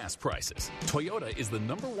 Dear gas prices, Toyota is the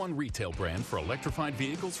 #1 retail brand for electrified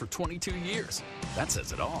vehicles for 22 years. That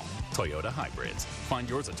says it all. Toyota hybrids. Find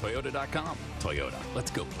yours at Toyota.com. Toyota, let's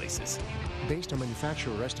go places. Based on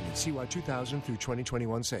manufacturer estimate CY 2000 through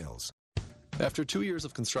 2021 sales. After 2 years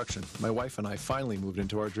of construction, my wife and I finally moved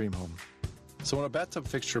into our dream home. So when a bathtub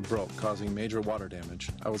fixture broke, causing major water damage,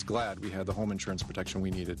 I was glad we had the home insurance protection we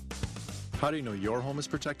needed. How do you know your home is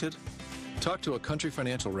protected? Talk to a Country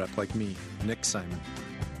Financial rep like me, Nick Simon.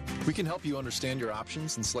 We can help you understand your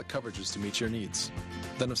options and select coverages to meet your needs.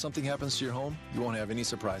 Then if something happens to your home, you won't have any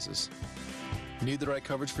surprises. Need the right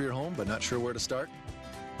coverage for your home but not sure where to start?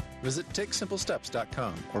 Visit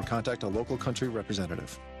TakeSimpleSteps.com or contact a local Country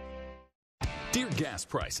representative. Dear gas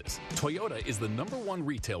prices, Toyota is the #1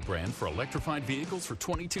 retail brand for electrified vehicles for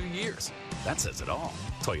 22 years. That says it all.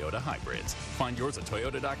 Toyota hybrids. Find yours at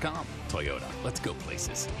Toyota.com. Toyota, let's go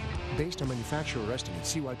places. Based on manufacturer estimate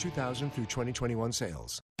CY 2000 through 2021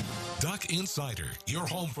 sales. Duck Insider, your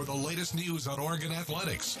home for the latest news on Oregon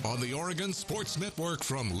athletics on the Oregon Sports Network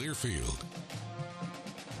from Learfield.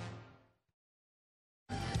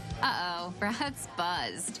 Uh-oh, Brad's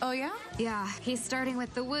buzzed. Oh, yeah? Yeah, he's starting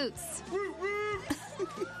with the woots.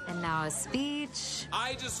 And now a speech.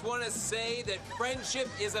 I just want to say that friendship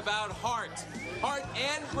is about heart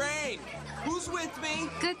and brain. Who's with me?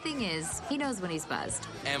 Good thing is, he knows when he's buzzed.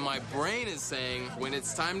 And my brain is saying, when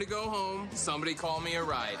it's time to go home, somebody call me a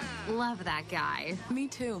ride. Love that guy. Me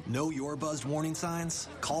too. Know your buzzed warning signs?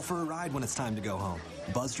 Call for a ride when it's time to go home.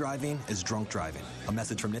 Buzz driving is drunk driving. A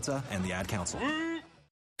message from NHTSA and the Ad Council.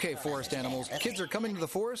 Okay, forest animals, kids are coming to the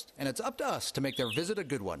forest, and it's up to us to make their visit a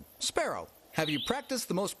good one. Sparrow, have you practiced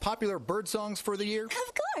the most popular bird songs for the year?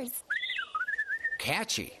 Of course.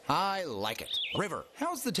 Catchy. I like it. River,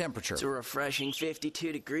 how's the temperature? It's a refreshing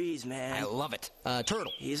 52 degrees, man. I love it.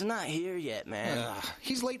 Turtle. He's not here yet, man.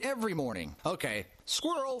 He's late every morning. Okay.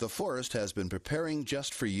 Squirrel. The forest has been preparing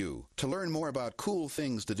just for you. To learn more about cool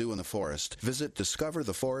things to do in the forest, visit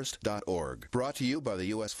discovertheforest.org. Brought to you by the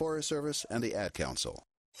U.S. Forest Service and the Ad Council.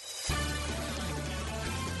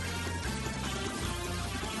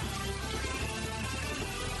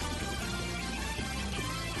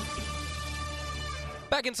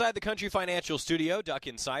 Back inside the Country Financial Studio, Duck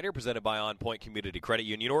Insider, presented by On Point Community Credit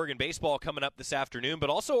Union. Oregon baseball coming up this afternoon, but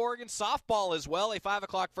also Oregon softball as well. A 5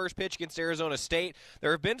 o'clock first pitch against Arizona State.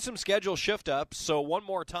 There have been some schedule shift-ups, so one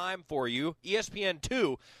more time for you.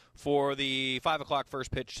 ESPN2 for the 5 o'clock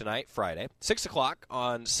first pitch tonight, Friday. 6 o'clock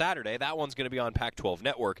on Saturday. That one's going to be on Pac-12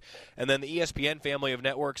 Network. And then the ESPN family of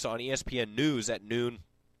networks on ESPN News at noon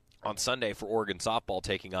on Sunday for Oregon softball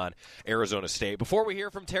taking on Arizona State. Before we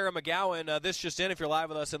hear from Tara McGowan, this just in, if you're live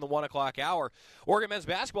with us in the 1 o'clock hour, Oregon men's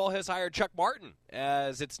basketball has hired Chuck Martin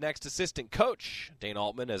as its next assistant coach. Dane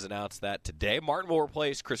Altman has announced that today. Martin will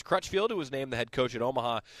replace Chris Crutchfield, who was named the head coach at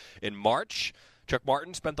Omaha in March. Chuck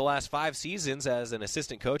Martin spent the last 5 seasons as an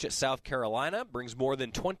assistant coach at South Carolina, brings more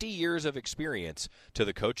than 20 years of experience to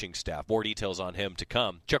the coaching staff. More details on him to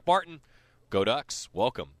come. Chuck Martin, go Ducks.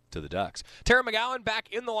 Welcome to the Ducks. Tara McGowan back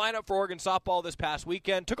in the lineup for Oregon softball this past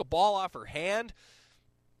weekend. Took a ball off her hand.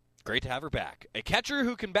 Great to have her back. A catcher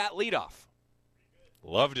who can bat leadoff.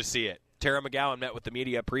 Love to see it. Tara McGowan met with the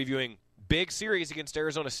media previewing big series against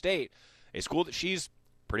Arizona State, a school that she's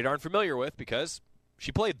pretty darn familiar with because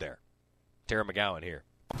she played there. Tara McGowan here.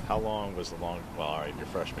 How long was the well, all right, your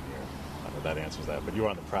freshman year. I know that answers that, but you were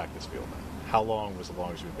on the practice field now. How long was the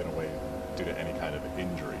longest you've been away due to any kind of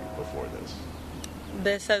injury before this?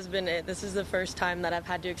 This has been it. This is the first time that I've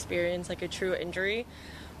had to experience like a true injury,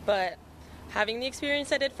 but having the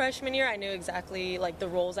experience I did freshman year, I knew exactly like the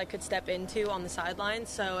roles I could step into on the sidelines,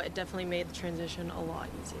 so it definitely made the transition a lot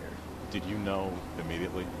easier. Did you know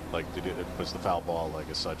immediately? Like, was the foul ball like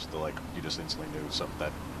as such that like you just instantly knew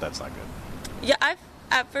something that's not good? Yeah,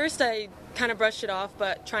 at first I kind of brushed it off,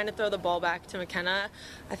 but trying to throw the ball back to McKenna,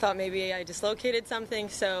 I thought maybe I dislocated something,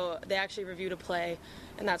 so they actually reviewed a play,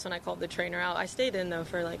 and that's when I called the trainer out. I stayed in, though,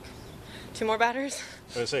 for like 2 more batters. I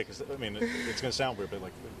was going to say, because, I mean, it's going to sound weird, but,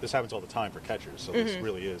 like, this happens all the time for catchers, so this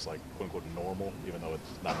really is, like, quote-unquote normal, even though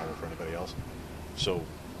it's not normal for anybody else. So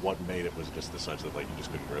what made it was just such that, like, you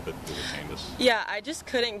just couldn't grip it through the canvas? Yeah, I just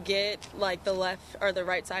couldn't get, like, the left or the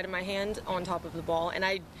right side of my hand on top of the ball,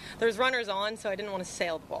 and there's runners on, so I didn't want to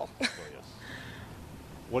sail the ball. Well, yes.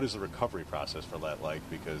 What is the recovery process for that like?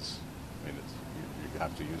 Because, I mean, you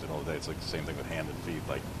have to use it all day. It's like the same thing with hand and feet.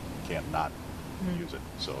 Like, you can't not use it.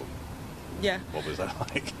 So, yeah. What was that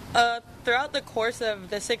like? Throughout the course of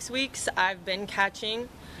the 6 weeks, I've been catching.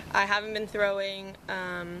 I haven't been throwing,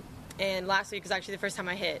 and last week was actually the first time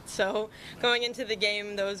I hit. So, going into the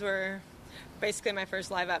game, those were basically my first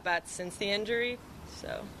live at-bats since the injury.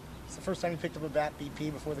 So, it's the first time you picked up a bat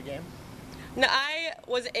BP before the game? No, I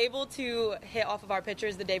was able to hit off of our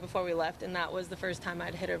pitchers the day before we left, and that was the first time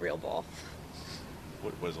I'd hit a real ball.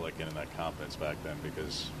 What was it like getting that confidence back then?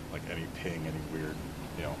 Because, like, any ping, any weird,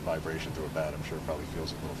 vibration through a bat, I'm sure it probably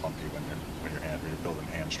feels a little funky when you're building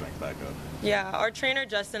hand strength back up. Yeah, our trainer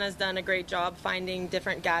Justin has done a great job finding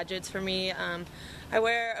different gadgets for me. I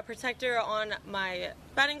wear a protector on my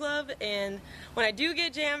batting glove, and when I do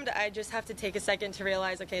get jammed, I just have to take a second to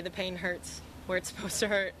realize, okay, the pain hurts where it's supposed to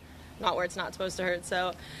hurt, not where it's not supposed to hurt. So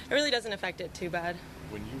it really doesn't affect it too bad.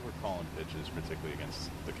 When you were calling pitches, particularly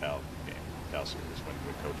against the Cal series, when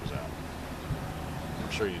the coach was out,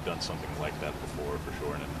 I'm sure you've done something like that before, for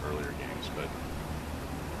sure, in earlier games, but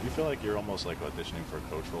do you feel like you're almost like auditioning for a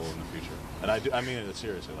coach role in the future? And I mean it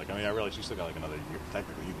seriously. Like, I mean, I realize you still got like another year.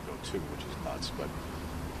 Technically, you could go 2, which is nuts, but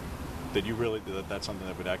that's something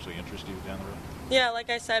that would actually interest you down the road? Yeah, like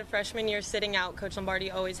I said, freshman year sitting out, Coach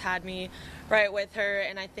Lombardi always had me right with her,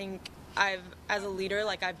 and I think as a leader,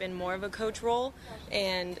 like, I've been more of a coach role,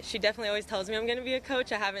 and she definitely always tells me I'm going to be a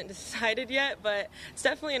coach. I haven't decided yet, but it's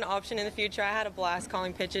definitely an option in the future. I had a blast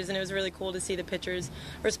calling pitches, and it was really cool to see the pitchers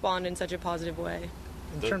respond in such a positive way.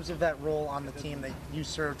 In terms of that role on the team that you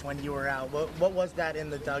served when you were out, what was that in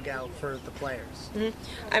the dugout for the players?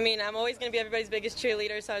 I mean, I'm always going to be everybody's biggest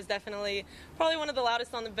cheerleader, so I was definitely probably one of the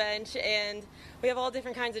loudest on the bench, and we have all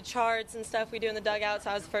different kinds of charts and stuff we do in the dugout, so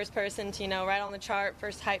I was the first person to, write on the chart,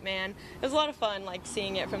 first hype man. It was a lot of fun, like,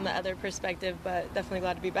 seeing it from the other perspective, but definitely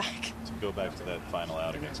glad to be back. To go back to that final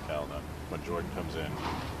out against Cal, then, when Jordan comes in,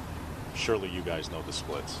 surely you guys know the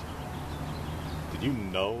splits. Did you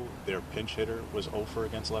know their pinch hitter was 0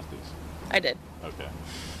 against lefties? I did. Okay.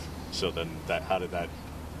 So then how did that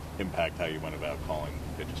impact how you went about calling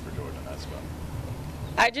pitches for Jordan in that spot?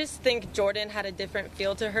 I just think Jordan had a different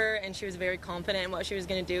feel to her, and she was very confident in what she was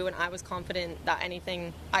going to do, and I was confident that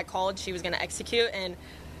anything I called, she was going to execute, and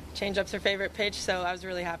change-up's her favorite pitch, so I was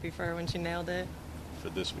really happy for her when she nailed it. For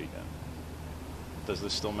this weekend, does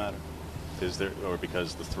this still matter? Is there, or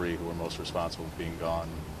because the 3 who were most responsible being gone,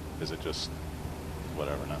 is it just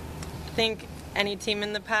whatever now? I think any team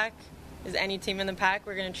in the pack is any team in the pack.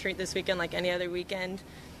 We're going to treat this weekend like any other weekend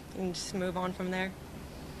and just move on from there.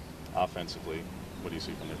 Offensively, what do you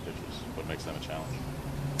see from their pitchers? What makes them a challenge?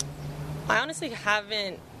 I honestly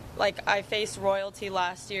haven't. I faced Royalty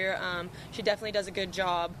last year. She definitely does a good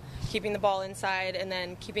job keeping the ball inside and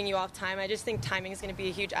then keeping you off time. I just think timing is going to be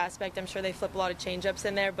a huge aspect. I'm sure they flip a lot of change-ups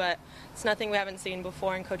in there, but it's nothing we haven't seen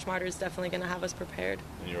before, and Coach Martyr is definitely going to have us prepared.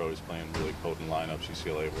 And you're always playing really potent lineups.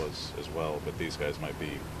 UCLA was as well, but these guys might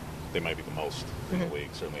be the most in the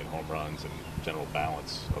league, certainly in home runs and general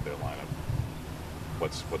balance of their lineup.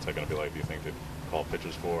 What's that going to be like, do you think, to call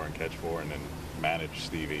pitchers for and catch for and then manage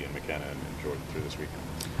Stevie and McKenna and Jordan through this weekend?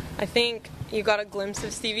 I think you got a glimpse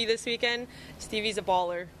of Stevie this weekend. Stevie's a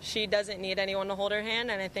baller. She doesn't need anyone to hold her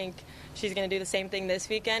hand, and I think she's going to do the same thing this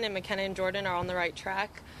weekend, and McKenna and Jordan are on the right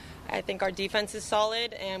track. I think our defense is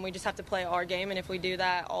solid, and we just have to play our game, and if we do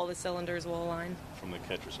that, all the cylinders will align. From the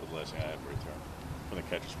catcher's, the last thing I have to return, from the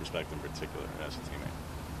catcher's perspective in particular as a teammate,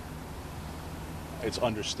 it's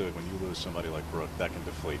understood when you lose somebody like Brooke, that can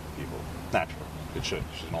deflate people. Naturally. It should.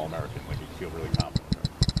 She's an All-American. You feel really confident with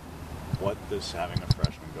her. What does having a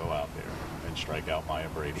freshman go out there and strike out Maya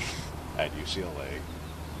Brady at UCLA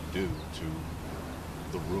do to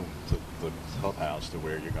the room, to the clubhouse, to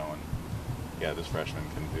where you're going, yeah, this freshman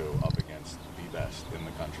can do up against the best in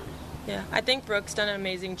the country? Yeah, I think Brooke's done an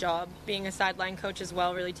amazing job being a sideline coach as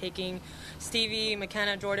well, really taking Stevie,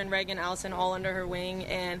 McKenna, Jordan, Reagan, Allison all under her wing,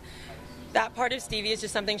 and that part of Stevie is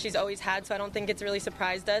just something she's always had, so I don't think it's really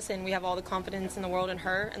surprised us, and we have all the confidence in the world in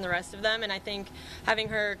her and the rest of them, and I think having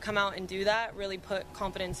her come out and do that really put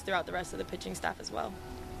confidence throughout the rest of the pitching staff as well.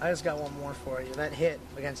 I just got one more for you. That hit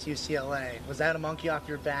against UCLA, was that a monkey off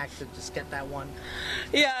your back to just get that one?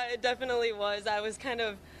 Yeah, it definitely was. I was kind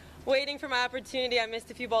of waiting for my opportunity. I missed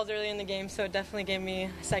a few balls early in the game, so it definitely gave me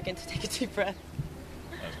a second to take a deep breath.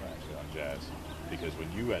 That's right. Jazz, because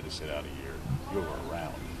when you had to sit out a year, you were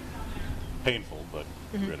around. Painful, but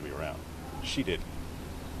you had to be around. She didn't.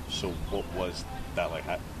 So what was that like?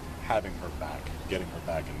 Having her back, getting her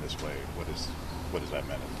back in this way, what does that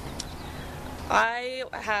mean? I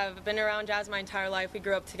have been around Jazz my entire life. We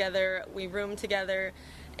grew up together, we roomed together,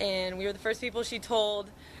 and we were the first people she told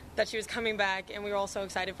that she was coming back, and we were all so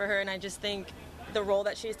excited for her. And I just think the role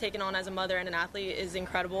that she's taken on as a mother and an athlete is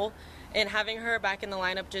incredible. And having her back in the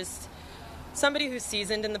lineup, just somebody who's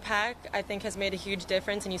seasoned in the pack, I think has made a huge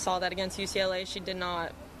difference. And you saw that against UCLA. She did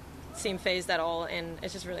not seem phased at all, and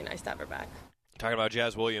it's just really nice to have her back. Talking about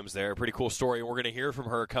Jazz Williams there, pretty cool story, and we're going to hear from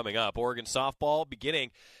her coming up. Oregon softball beginning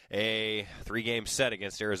a 3-game set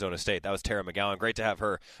against Arizona State. That was Tara McGowan. Great to have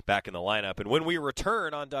her back in the lineup. And when we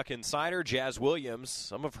return on Duck Insider, Jazz Williams,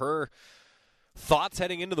 some of her thoughts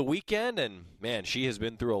heading into the weekend, and man, she has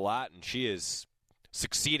been through a lot, and she is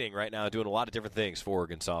succeeding right now, doing a lot of different things for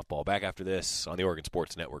Oregon softball. Back after this on the Oregon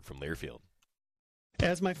Sports Network from Learfield.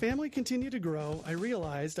 As my family continued to grow, I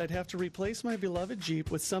realized I'd have to replace my beloved Jeep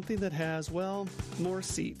with something that has, well, more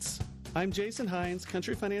seats. I'm Jason Hines,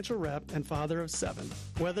 Country Financial Rep and father of 7.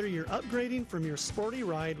 Whether you're upgrading from your sporty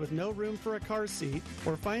ride with no room for a car seat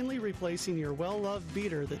or finally replacing your well-loved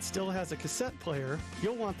beater that still has a cassette player,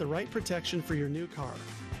 you'll want the right protection for your new car.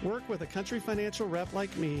 Work with a Country Financial Rep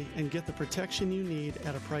like me and get the protection you need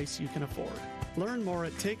at a price you can afford. Learn more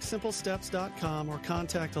at TakeSimpleSteps.com or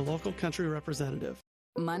contact a local Country representative.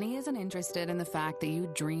 Money isn't interested in the fact that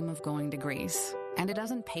you dream of going to Greece, and it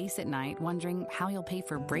doesn't pace at night wondering how you'll pay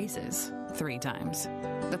for braces 3 times.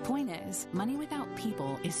 The point is, money without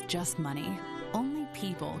people is just money. Only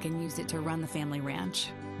people can use it to run the family ranch,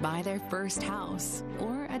 buy their first house,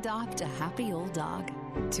 or adopt a happy old dog.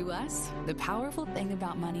 To us, the powerful thing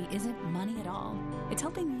about money isn't money at all. It's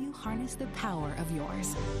helping you harness the power of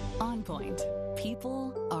yours. On Point.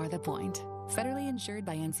 People are the point. Federally insured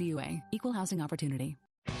by NCUA. Equal housing opportunity.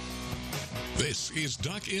 This is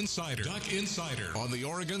Duck Insider. Duck Insider on the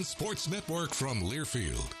Oregon Sports Network from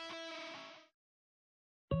Learfield.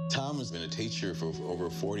 Tom has been a teacher for over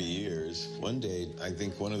 40 years. One day, I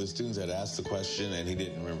think one of the students had asked the question and he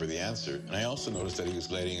didn't remember the answer. And I also noticed that he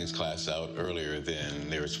was letting his class out earlier than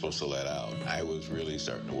they were supposed to let out. I was really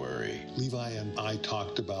starting to worry. Levi and I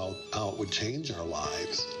talked about how it would change our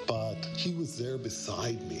lives, but he was there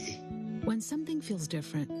beside me. When something feels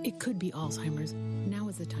different, it could be Alzheimer's. Now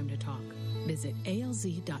is the time to talk. Visit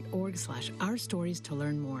alz.org/ourstories to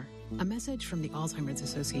learn more. A message from the Alzheimer's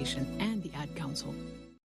Association and the Ad Council.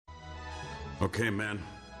 Okay, man,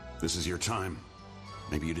 this is your time.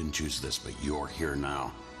 Maybe you didn't choose this, but you're here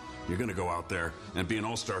now. You're gonna go out there and be an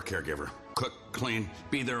all-star caregiver. Cook, clean,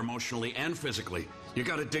 be there emotionally and physically. You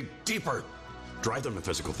gotta dig deeper. Drive them to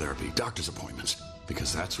physical therapy, doctor's appointments,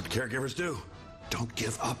 because that's what caregivers do. Don't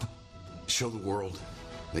give up. Show the world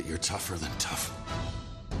that you're tougher than tough.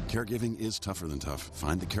 Caregiving is tougher than tough.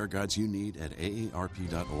 Find the care guides you need at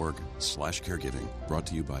aarp.org/caregiving. Brought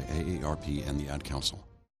to you by AARP and the Ad Council.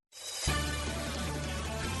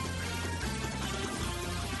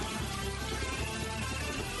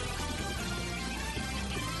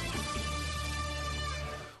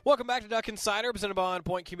 Welcome back to Duck Insider, presented by On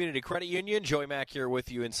Point Community Credit Union. Joey Mack here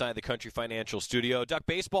with you inside the Country Financial Studio. Duck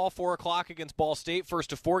baseball, 4 o'clock against Ball State.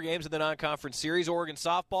 First of 4 games in the non-conference series. Oregon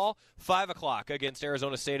softball, 5 o'clock against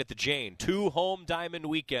Arizona State at the Jane. 2 home diamond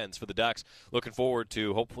weekends for the Ducks. Looking forward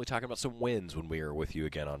to hopefully talking about some wins when we are with you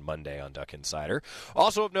again on Monday on Duck Insider.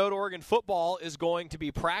 Also of note, Oregon football is going to be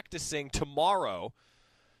practicing tomorrow.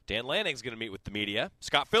 Dan Lanning's going to meet with the media.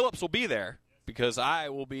 Scott Phillips will be there, because I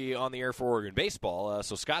will be on the air for Oregon baseball.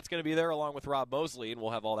 So Scott's going to be there along with Rob Mosley, and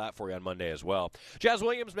we'll have all that for you on Monday as well. Jazz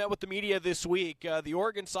Williams met with the media this week. The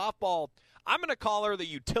Oregon softball, I'm going to call her the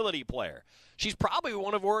utility player. She's probably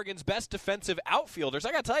one of Oregon's best defensive outfielders.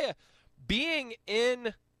 I got to tell you, being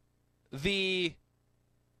in the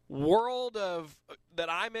world of that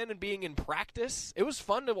I'm in and being in practice, it was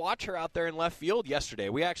fun to watch her out there in left field yesterday.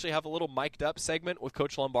 We actually have a little mic'd up segment with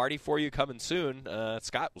Coach Lombardi for you coming soon.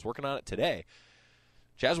 Scott was working on it today.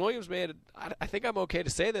 Jazz Williams made, I think I'm okay to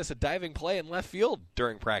say this, a diving play in left field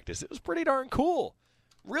during practice. It was pretty darn cool.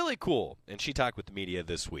 Really cool. And she talked with the media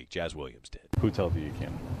this week. Jazz Williams did. Who told you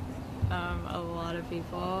can't? A lot of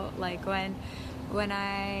people. Like when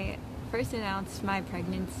I first announced my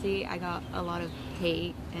pregnancy, I got a lot of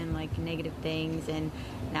hate and like negative things, and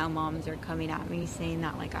now moms are coming at me saying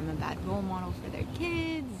that like I'm a bad role model for their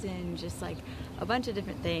kids and just like a bunch of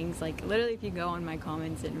different things. Like literally if you go on my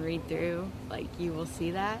comments and read through, like you will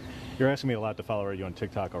see that. You're asking me a lot to follow you on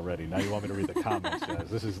TikTok already. Now you want me to read the comments, guys.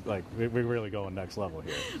 This is like, we're really going next level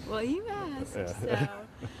here. Well, you asked, so.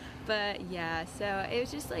 But yeah, so it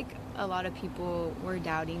was just like a lot of people were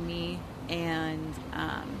doubting me, and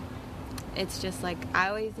it's just like I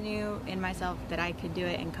always knew in myself that I could do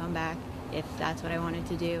it and come back if that's what I wanted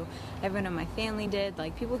to do. Everyone in my family did.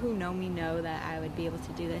 Like people who know me know that I would be able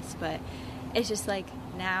to do this, but it's just like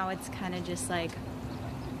now it's kind of just like,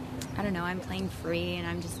 I don't know, I'm playing free and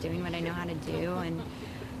I'm just doing what I know how to do, and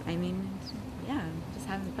I mean, yeah, I'm just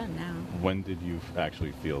having fun now. When did you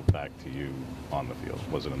actually feel back to you on the field?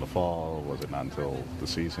 Was it in the fall? Was it not until the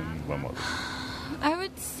season? When was it? I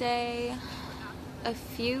would say a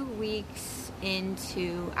few weeks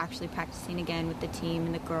into actually practicing again with the team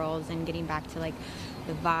and the girls and getting back to like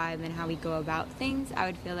the vibe and how we go about things, I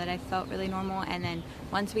would feel that I felt really normal. And then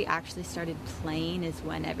once we actually started playing is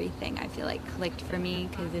when everything I feel like clicked for me,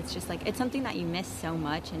 because it's just like it's something that you miss so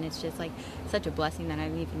much, and it's just like such a blessing that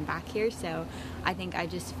I'm even back here. So I think I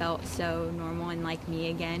just felt so normal and like me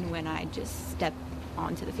again when I just stepped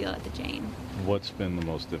onto the field at the Jane. What's been the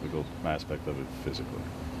most difficult aspect of it physically?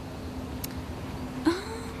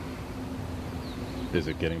 Is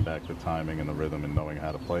it getting back the timing and the rhythm and knowing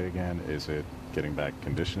how to play again? Is it getting back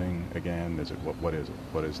conditioning again? Is it what is it?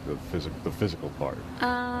 What is the physical part?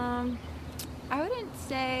 I wouldn't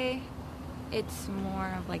say it's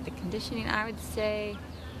more of like the conditioning. I would say,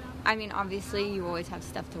 I mean, obviously you always have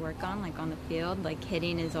stuff to work on, like on the field. Like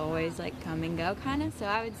hitting is always like come and go kind of. So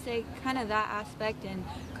I would say kind of that aspect. And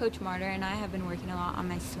Coach Martyr and I have been working a lot on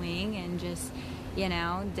my swing and just, you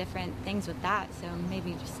know, different things with that. So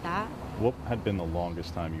maybe just that. What had been the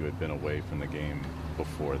longest time you had been away from the game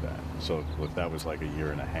before that? So if that was like a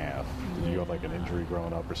year and a half, did you have like an injury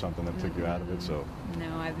growing up or something that took you out of it? So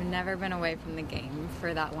no, I've never been away from the game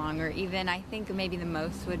for that long, or even I think maybe the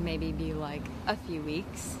most would maybe be like a few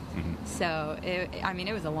weeks. Mm-hmm. So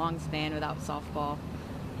it was a long span without softball.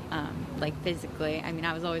 Like physically, I mean,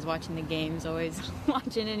 I was always watching the games, always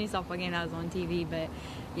watching any softball game that was on TV, but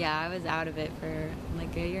yeah, I was out of it for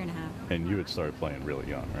like a year and a half. And you had started playing really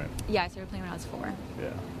young, right? Yeah, I started playing when I was 4.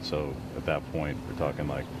 Yeah, so at that point, we're talking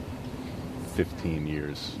like 15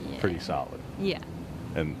 years, pretty solid. Yeah.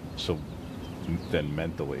 And so then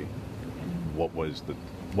mentally, what was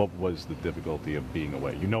the difficulty of being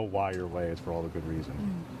away? You know why you're away, it's for all the good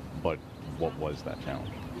reason, but what was that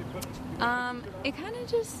challenge? It kind of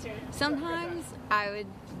just, sometimes I would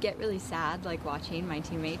get really sad, like watching my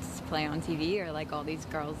teammates play on TV, or like all these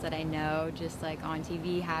girls that I know just like on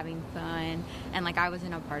TV having fun, and like I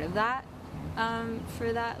wasn't a part of that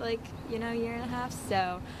for that like, you know, year and a half.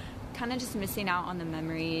 So kind of just missing out on the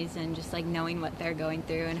memories and just like knowing what they're going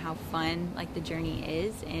through and how fun like the journey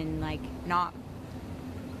is, and like not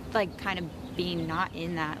like kind of being not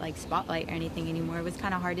in that like spotlight or anything anymore. It was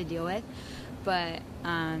kind of hard to deal with. But,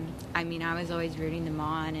 I mean, I was always rooting them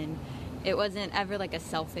on, and it wasn't ever like a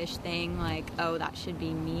selfish thing, like, oh, that should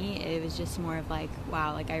be me. It was just more of like,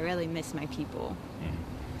 wow, like I really miss my people. Mm-hmm.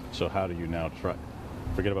 So how do you now try,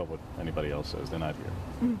 forget about what anybody else says, they're not here.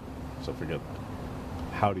 Mm-hmm. So forget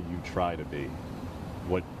that. How do you try to be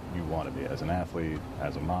what you want to be as an athlete,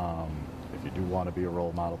 as a mom? If you do want to be a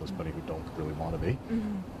role model, there's plenty who don't really want to be.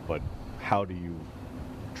 Mm-hmm. But how do you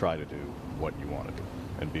try to do what you want to do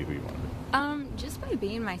and be who you want to be? Just by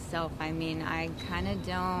being myself. I mean, I kind of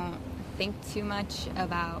don't think too much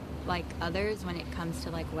about like others when it comes to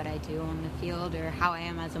like what I do on the field or how I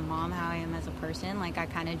am as a mom, how I am as a person. Like I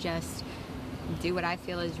kind of just do what I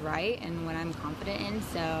feel is right and what I'm confident in.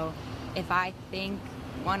 So if I think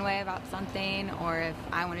one way about something, or if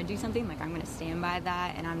I want to do something, like I'm going to stand by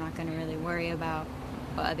that, and I'm not going to really worry about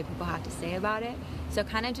what other people have to say about it. So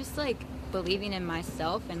kind of just like believing in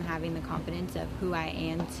myself and having the confidence of who I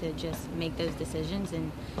am to just make those decisions and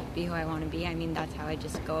be who I want to be. I mean, that's how I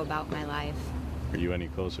just go about my life. Are you any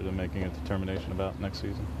closer to making a determination about next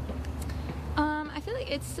season? I feel like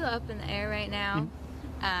it's still up in the air right now.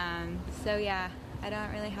 So yeah, I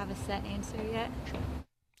don't really have a set answer yet.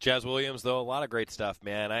 Jazz Williams, though, a lot of great stuff,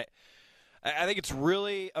 man. I think it's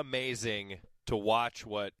really amazing to watch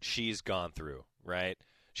what she's gone through, right?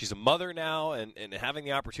 She's a mother now, and having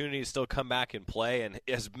the opportunity to still come back and play, and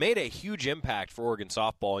has made a huge impact for Oregon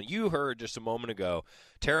softball. And you heard just a moment ago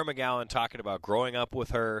Tara McGowan talking about growing up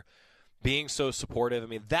with her, being so supportive. I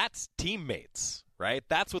mean, that's teammates, right?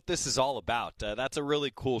 That's what this is all about. That's a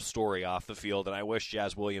really cool story off the field, and I wish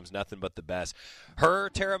Jazz Williams nothing but the best. Her,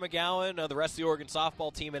 Tara McGowan, the rest of the Oregon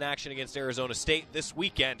softball team in action against Arizona State this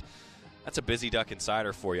weekend. That's a busy Duck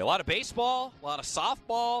Insider for you. A lot of baseball, a lot of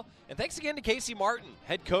softball, and thanks again to Casey Martin,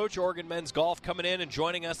 head coach, Oregon men's golf, coming in and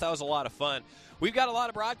joining us. That was a lot of fun. We've got a lot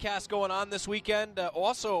of broadcasts going on this weekend.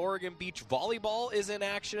 Also, Oregon Beach Volleyball is in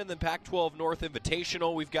action in the Pac-12 North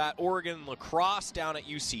Invitational. We've got Oregon lacrosse down at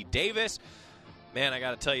UC Davis. Man, I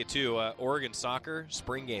got to tell you, too, Oregon soccer,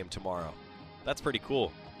 spring game tomorrow. That's pretty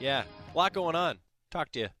cool. Yeah, a lot going on.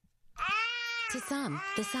 Talk to you. To some,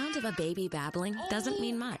 the sound of a baby babbling doesn't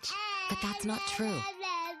mean much, but that's not true.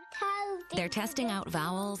 They're testing out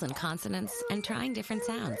vowels and consonants and trying different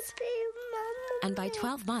sounds. And by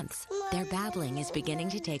 12 months, their babbling is beginning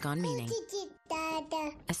to take on meaning,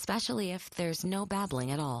 especially if there's no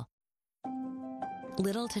babbling at all.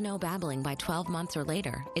 Little to no babbling by 12 months or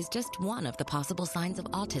later is just one of the possible signs of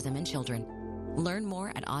autism in children. Learn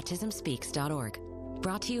more at autismspeaks.org.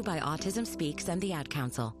 Brought to you by Autism Speaks and the Ad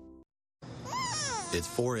Council. It's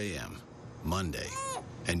 4 a.m., Monday,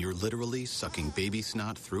 and you're literally sucking baby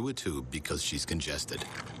snot through a tube because she's congested.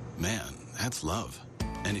 Man, that's love.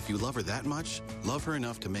 And if you love her that much, love her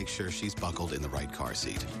enough to make sure she's buckled in the right car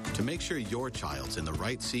seat. To make sure your child's in the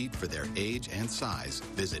right seat for their age and size,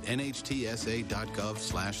 visit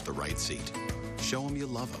nhtsa.gov/the right seat. Show them you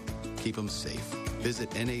love them. Keep them safe.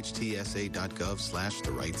 Visit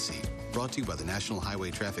nhtsa.gov/the right seat. Brought to you by the National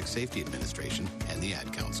Highway Traffic Safety Administration and the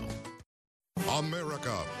Ad Council.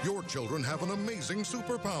 America, your children have an amazing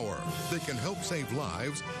superpower. They can help save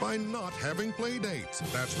lives by not having play dates.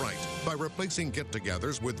 That's right. By replacing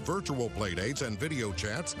get-togethers with virtual play dates and video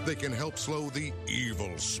chats, they can help slow the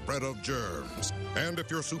evil spread of germs. And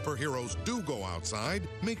if your superheroes do go outside,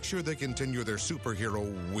 make sure they continue their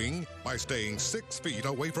superhero wing by staying 6 feet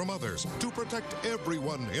away from others to protect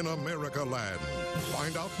everyone in America land.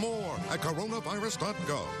 Find out more at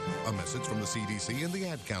coronavirus.gov. A message from the CDC and the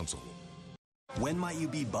Ad Council. When might you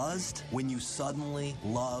be buzzed? When you suddenly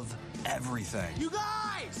love everything. You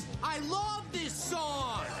guys, I love this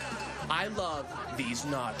song. I love these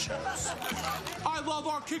nachos. I love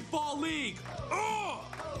our kickball league. Ugh!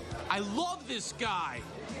 I love this guy.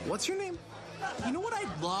 What's your name? You know what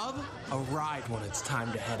I'd love? A ride when it's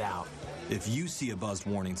time to head out. If you see a buzzed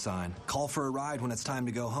warning sign, call for a ride when it's time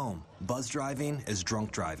to go home. Buzz driving is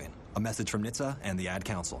drunk driving. A message from NHTSA and the Ad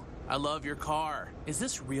Council. I love your car. Is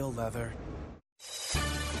this real leather?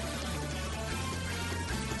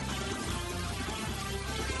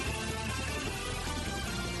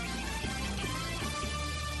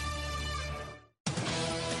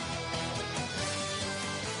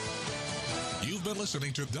 You've been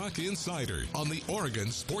listening to Duck Insider on the Oregon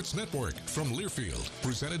Sports Network from Learfield,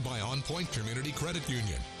 presented by On Point Community Credit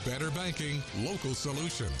Union. Better banking, local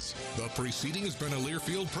solutions. The preceding has been a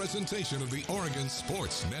Learfield presentation of the Oregon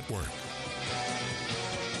Sports Network.